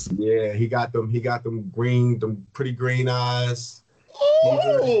eyes. Yeah, he got them pretty green eyes.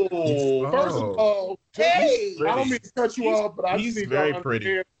 First of all, I don't mean to cut you off, but I just need very to pretty.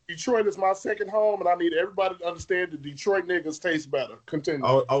 understand Detroit is my second home, and I need everybody to understand that Detroit niggas taste better. Continue.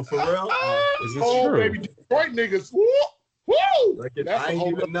 Oh, for real? Is this true? Baby, Detroit niggas. Woo! Like I ain't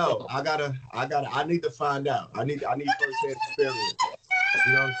even know. I need to find out. I need first-hand experience.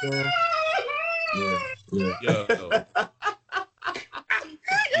 You know what I'm saying? Yeah.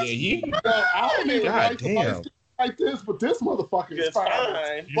 I don't even like somebody like this, but this motherfucker is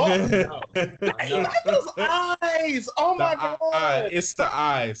fine. Not those eyes. Oh my god. It's the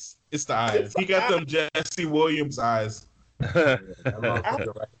eyes. He got them Jesse Williams eyes. Oh my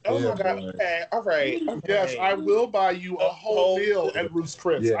god. Okay. All right. Yes, I will buy you a whole meal at Ruth's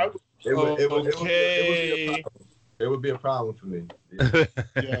Chris. Yeah. It would be a problem for me.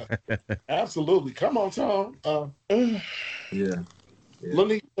 Yeah. Absolutely. Come on, Tom. Yeah.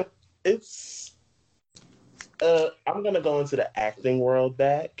 Lanita, it's I'm gonna go into the acting world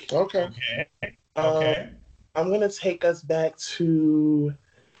back. Okay. I'm gonna take us back to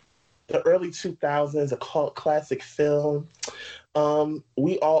the early 2000s, a cult classic film.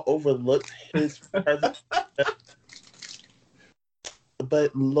 We all overlooked his presence.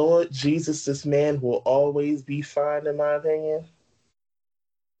 But Lord Jesus, this man will always be fine, in my opinion.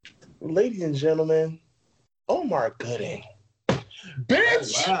 Ladies and gentlemen, Omar Gooding.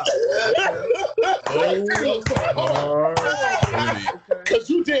 Bitch! Wow. Because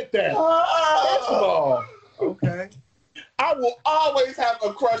you did that. First of all, okay. I will always have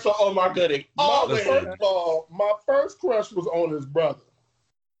a crush on Omar Gooding. Always. First of all, my first crush was on his brother.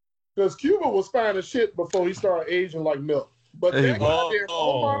 Because Cuba was fine as shit before he started aging like milk. But then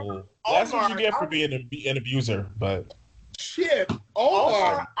Omar, that's what you get for being an abuser. But shit,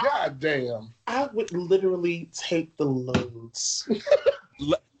 Omar, goddamn. I would literally take the loads.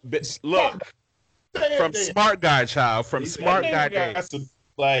 Look, from Smart Guy, child. From Smart Guy days.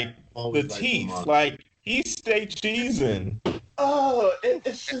 Like the teeth. Like he stay cheesing. Oh,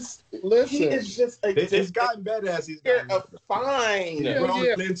 it's just he is just it's gotten better as he's gotten fine.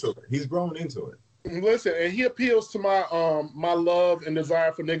 He's grown into it. Listen, and he appeals to my my love and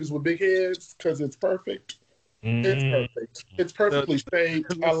desire for niggas with big heads because it's perfect. It's perfect. It's perfectly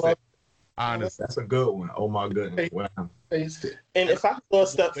staged. I love it. Honestly, that's a good one. Oh my goodness! Wow. And if I can go a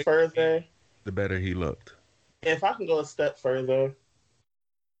step further, the better he looked. If I can go a step further,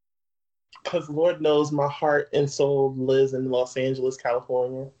 Because Lord knows my heart and soul lives in Los Angeles,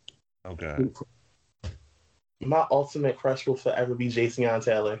 California. Okay. My ultimate crush will forever be Jason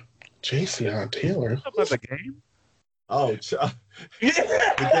Taylor. Jason Taylor? About the game? Oh,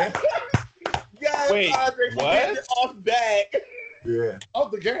 Yeah. Wait, what? Off back. yeah, Oh,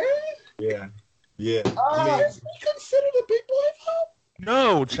 the game? yeah, yeah. Is he considered a big boy though?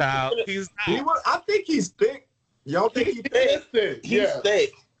 No, child. He's not. I think he's thick. Y'all think he's He thick? is thick. He's Yeah.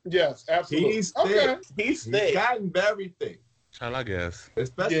 thick. Yes, absolutely. He's okay. thick. He's He's thick. gotten very thick, Child, I guess.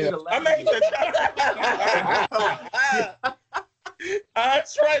 especially Yeah. the I last. mean,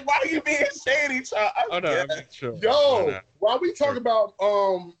 that's right. Why are you being shady, child? Oh, no, I'm not sure. Yo, while we talk about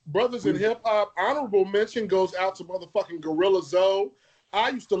brothers in hip hop, honorable mention goes out to motherfucking Gorilla Zoe. I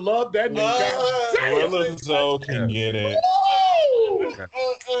used to love that nigga. Gorilla Zoe can get it.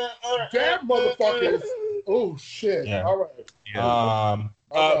 That motherfucker is. Oh shit! Yeah. All right. Yeah.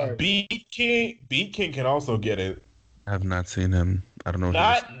 Alright. Beat King can also get it. I have not seen him. I don't know.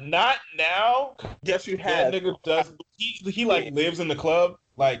 Not now. Yes, you That have. nigga does. He like lives in the club.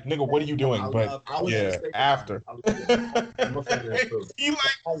 Like, nigga, what are you doing? But yeah, after. I'm a fan of that too. He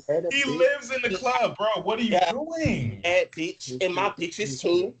lives in the club, bro. What are you doing? And bitch, and my bitches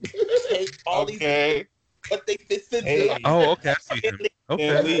too. Take all these Okay. what they fit to Hey. do. Oh, okay. I see him. And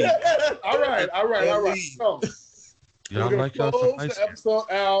Okay. leave. All right. So Y'all we're gonna like y'all close some ice the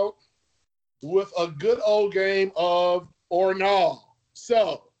episode out with a good old game of or no.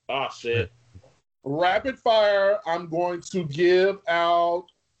 So Oh shit. rapid fire. I'm going to give out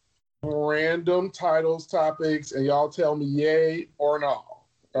random titles, topics, and y'all tell me yay or no.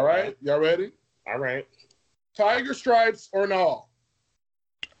 All right, y'all ready? All right. Tiger stripes or no?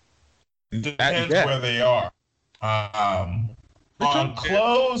 Depends Yeah. where they are. On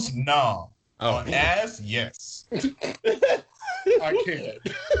clothes, no. Oh, On ass, yes. I can't.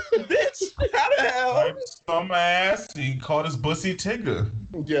 Bitch, how the hell? Like, some ass, he called his bussy Tigger.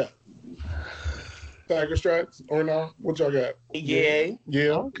 Yeah. Tiger stripes or no? What y'all got? Yay.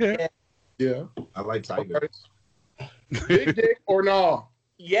 Yeah. okay. Yeah. I like Tiger. Big dick or no?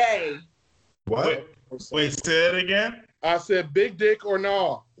 Yay. What? Wait, say it again? I said big dick or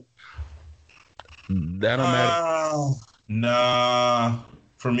no? That don't matter. Nah.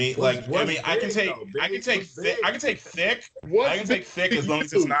 For me, like, What's I mean, I can big, take, though? I can Big take was thick, big. I can take thick. What's I can take thick big as long to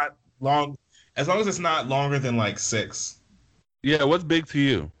as it's you? not long, as long as it's not longer than like 6. Yeah, what's big to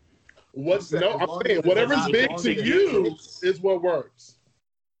you? What's You said no? as I'm long saying as it's whatever's not big longer to than you 6. is what works.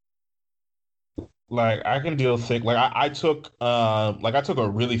 Like, I can deal thick. Like, I took a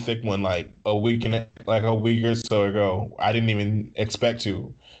really thick one like a week or so ago. I didn't even expect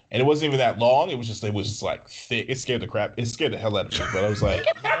to, and it wasn't even that long. It was just like thick. It scared the hell out of me. But I was like,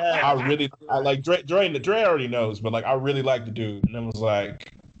 I like Dre already knows, but like I really like the dude, and I was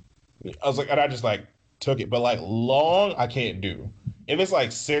like, and I just like took it. But like long, I can't do. If it's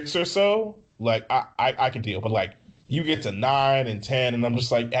like 6 or so, like I can deal. But like you get to 9 and 10, and I'm just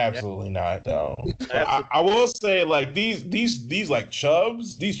like, absolutely not, though. I will say, like, these like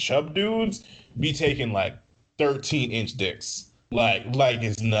these chub dudes be taking like 13-inch dicks, like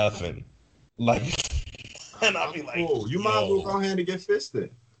it's nothing, like, and I'll be like, Cool. You might as well go ahead and get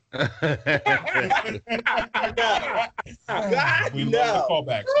fisted. we love the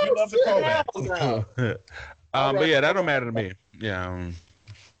callbacks. We love the callbacks. But yeah, that don't matter to me. Yeah.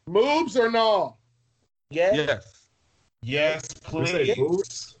 Moves or no? Yeah. Yes. Yes, You say please.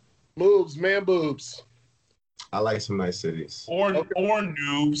 boobs? Moves, man, boobs. I like some nice cities. Or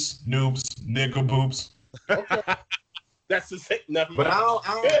noobs, nigga boobs. Okay. That's the same. Nothing. But I don't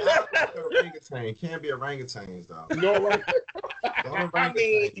like orangutan. Can't be orangutans though. No, right? I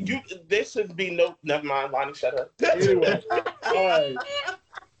mean, there should be no. Never mind, Lonnie. Shut up. Anyway, all right.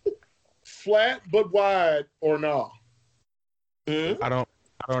 Flat but wide or no? I don't.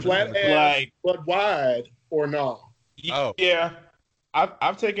 Flat know. ass Like, but wide or no? Oh. yeah.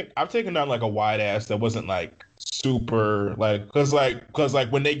 I've taken down like a wide ass that wasn't like super like cause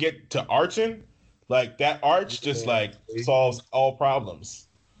when they get to arching, like that arch just like solves all problems.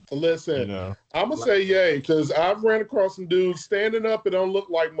 Listen, You know. I'm gonna say yay because I've ran across some dudes standing up. It don't look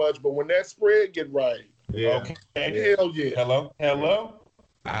like much, but when that spread get right, Yeah. Okay. hell yeah. Hello.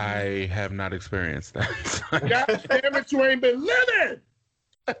 I have not experienced that. God damn it, you ain't been living.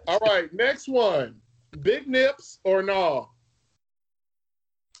 All right, next one. Big nips or no?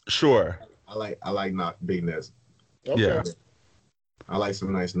 Sure. I like not big nips. Okay. Yeah. I like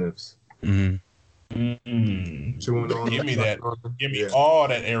some nice nips. hmm Mm. Chewing on. Give me that. Give me Yeah. all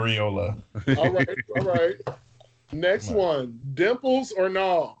that areola. All right. Next one. Dimples or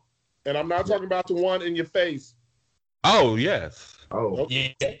no? And I'm not talking about the one in your face. Oh yes. Oh,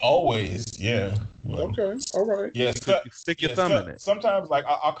 Yeah, always. Yeah. Okay, all right. Yeah, Stick your thumb in it. Sometimes, like,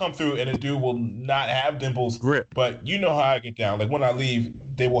 I'll come through and a dude will not have dimples. Grip. But you know how I get down. Like, when I leave,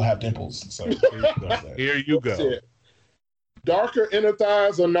 they will have dimples. So Here you go. Shit. Darker inner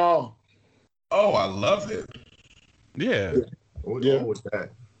thighs or no? Oh, I love it. Yeah. what's Yeah. wrong with that?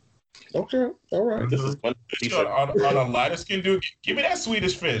 Okay, all right. This is one. On a lighter skin dude, give me that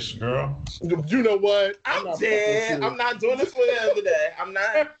Swedish fish, girl. You know what? I'm not dead. fucking with I'm not doing this for the other day. I'm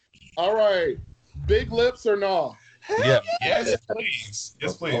not. you. All right. Big lips or no? Yeah. Yes, please.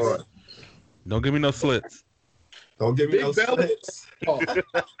 Yes, please. All right. Don't give me no slits. Don't give me Big no belly. slits. Oh.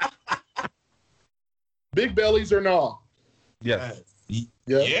 Big bellies or no? Yes. Yeah.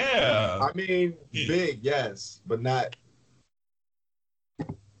 Yeah. I mean, big, yes, but not.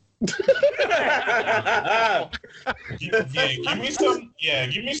 Yeah, give me some. Yeah,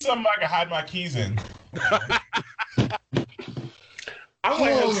 give me something I can hide my keys in. I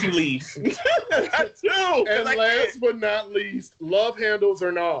want him to leave. I do. And last but not least, love handles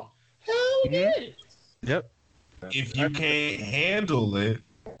or no? Hell yeah. Yep. If you can't handle it,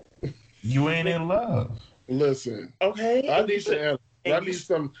 you ain't in love. Listen, Okay. I need some handles. I need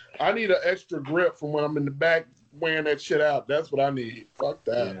some. I need an extra grip from when I'm in the back wearing that shit out. That's what I need. Fuck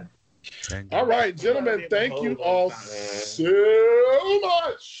that. All right, gentlemen, thank you all so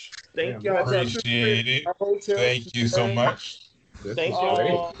much. Thank y'all. Appreciate it. Our hotel Thank you so today. much. Thank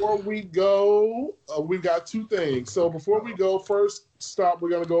y'all. Before we go, we've got two things. So before we go, first stop we're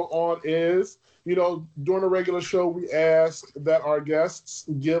going to go on is, during the regular show, we ask that our guests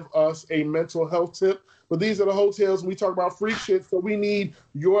give us a mental health tip. But these are the hotels we talk about freak shit, so we need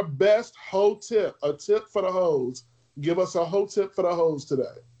your best hoe tip, a tip for the hoes. Give us a hoe tip for the hoes today.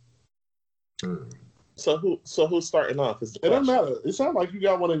 So who's starting off? Is the It doesn't question. matter. It sounds like you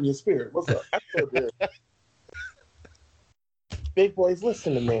got one in your spirit. What's up? Big boys,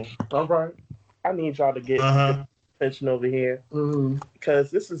 listen to me. All right. I need y'all to get attention over here because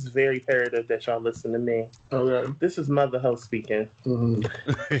this is very imperative that y'all listen to me. Okay. This is Mother Ho speaking,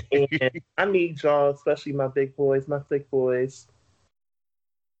 Mm-hmm. and I need y'all, especially my thick boys,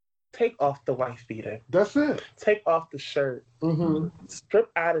 take off the wife beater. That's it. Take off the shirt. Mm-hmm.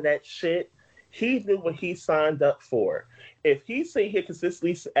 Strip out of that shit. He knew what he signed up for. If he's sitting here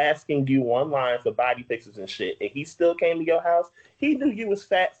consistently asking you online for body pictures and shit, and he still came to your house, he knew you was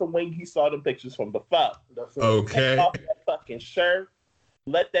fat from when he saw them pictures from before. That's it. Okay. Take off that fucking shirt.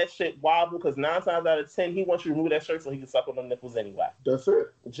 Let that shit wobble, because 9 times out of 10, he wants you to remove that shirt so he can suck on them nipples anyway. That's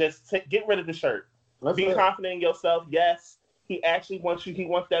it. Just get rid of the shirt. That's Be it. confident in yourself. Yes, he actually wants you. He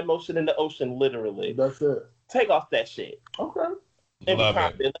wants that motion in the ocean, literally. That's it. Take off that shit. Okay. And Love be it.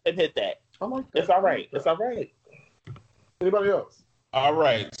 confident. Let him hit that. I like that. It's all right. It's all right. Anybody else? All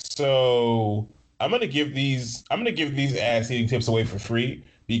right, so I'm gonna give these ass eating tips away for free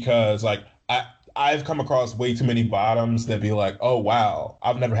because I've come across way too many bottoms that be like, oh wow,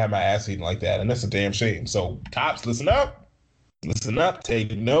 I've never had my ass eaten like that, and that's a damn shame. So cops, listen up,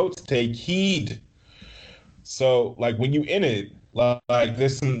 take notes, take heed. So like when you in it, like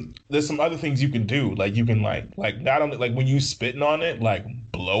there's some other things you can do. Like you can like not only like when you spitting on it, like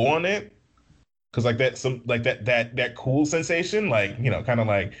blow on it. Cause like that cool sensation, like kind of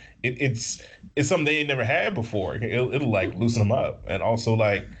like it's something they ain't never had before. It'll like loosen them up, and also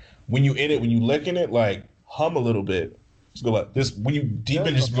like when you in it, when you licking it, like hum a little bit. Just go like this when you deep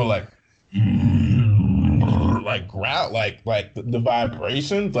in, just go like growl, like the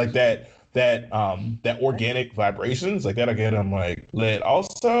vibrations, like that organic vibrations, like that'll get them like lit.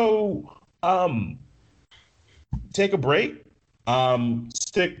 Also, take a break.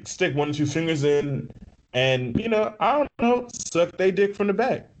 Stick 1 or 2 fingers in, and I don't know, suck they dick from the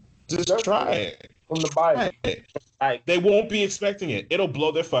back. Just try it from the bite. Like they won't be expecting it. It'll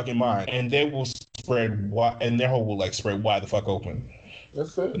blow their fucking mind, and they will spread wide, and their hole will like spread wide the fuck open.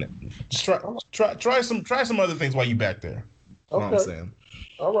 That's it. Just try some other things while you back there. You know what I'm saying?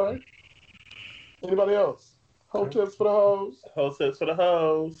 All right. Anybody else? Hoe tips for the hoes. Hoe tips for the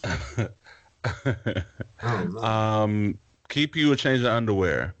hoes. Keep you a change of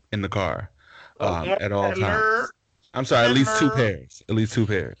underwear in the car at all times. I'm sorry, at least 2 pairs. At least 2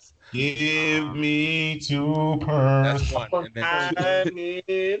 pairs. Give me 2 pairs. That's 1. And then I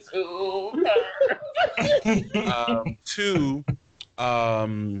need 2 pairs. 2,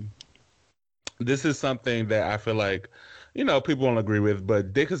 this is something that I feel like, people won't agree with,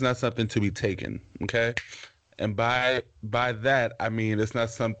 but dick is not something to be taken, okay? And by that, I mean, it's not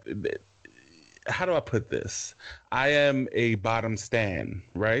something... How do I put this? I am a bottom stan,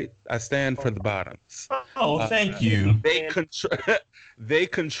 right? I stand for the bottoms. Oh, thank you. They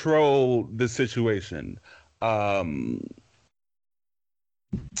control the situation.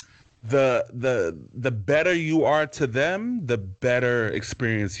 the better you are to them, the better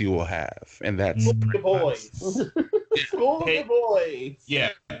experience you will have, and that's School your boys. School your boys. Yeah,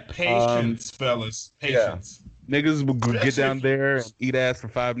 patience, fellas. Patience. Yeah. Niggas will get down there and eat ass for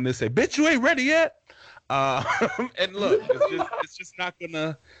 5 minutes. Say, "Bitch, you ain't ready yet." And look, it's just not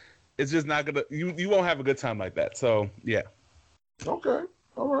gonna. You won't have a good time like that. So yeah. Okay.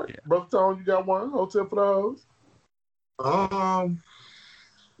 All right. Yeah. Brother Tone, you got one whole tip for those?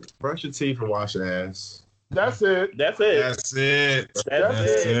 Brush your teeth and wash your ass. That's it. That's it. That's it.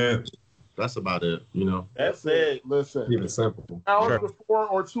 That's it. That's about it, you know. That's it. Listen. Keep it simple. Hours before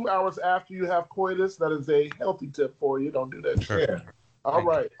or 2 hours after you have coitus, that is a healthy tip for you. Don't do that. Sure. Yeah. All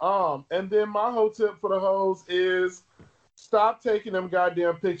right. And then my whole tip for the hoes is stop taking them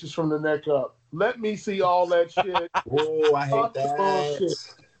goddamn pictures from the neck up. Let me see all that shit. Oh, I hate that. Bullshit.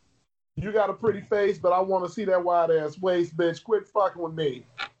 You got a pretty face, but I want to see that wide ass waist, bitch. Quit fucking with me.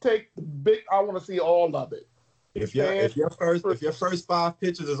 Take the big. I want to see all of it. If your first 5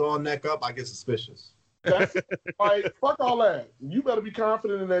 pictures is all neck up, I get suspicious. That's like fuck all that. You better be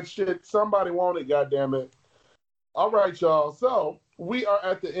confident in that shit. Somebody want it, goddammit. All right, y'all. So we are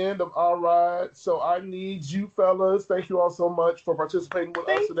at the end of our ride. So I need you fellas. Thank you all so much for participating with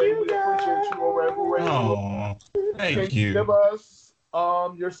us today. We appreciate you over at Hooray. Oh, thank you. Give us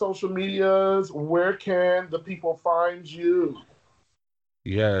your social medias. Where can the people find you?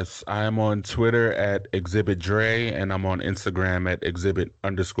 Yes, I am on Twitter at Exhibit Dre, and I'm on Instagram at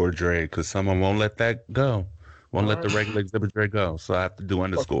Exhibit_Dre, because someone won't let that go. Won't let the regular Exhibit Dre go, so I have to do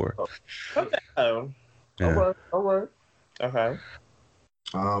underscore. Okay. Yeah. All right. Okay.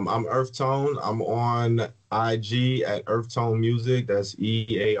 I'm Earth Tone. I'm on IG at Earth Tone Music. That's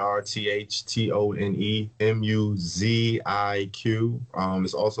EARTHTONE MUZIQ.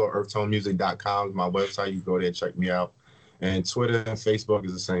 It's also earthtonemusic.com. It's my website. You go there and check me out. And Twitter and Facebook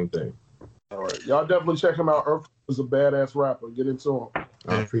is the same thing. All right. Y'all definitely check him out. Earth is a badass rapper. Get into him.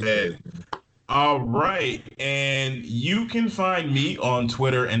 I appreciate it. All right. And you can find me on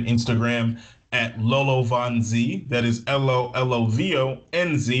Twitter and Instagram at LoloVonZ. That is LOLOVONZ.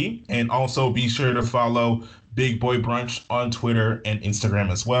 And also be sure to follow Big Boy Brunch on Twitter and Instagram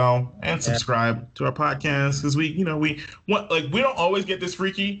as well. And subscribe to our podcast because we want, like, we don't always get this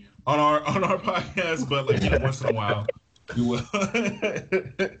freaky on our podcast, but like, once in a while we will.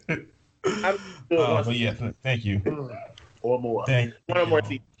 But yeah, thank you. Or more. Thank One more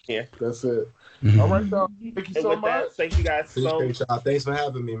season. Yeah. That's it. All right, y'all. Thank you so much. Thank you guys so much. Thanks for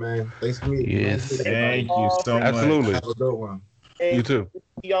having me, man. Thanks for meeting me. Yes. Thank you so much. Absolutely. Have a good one. And you too.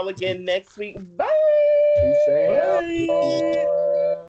 See y'all again next week. Bye. Peace out.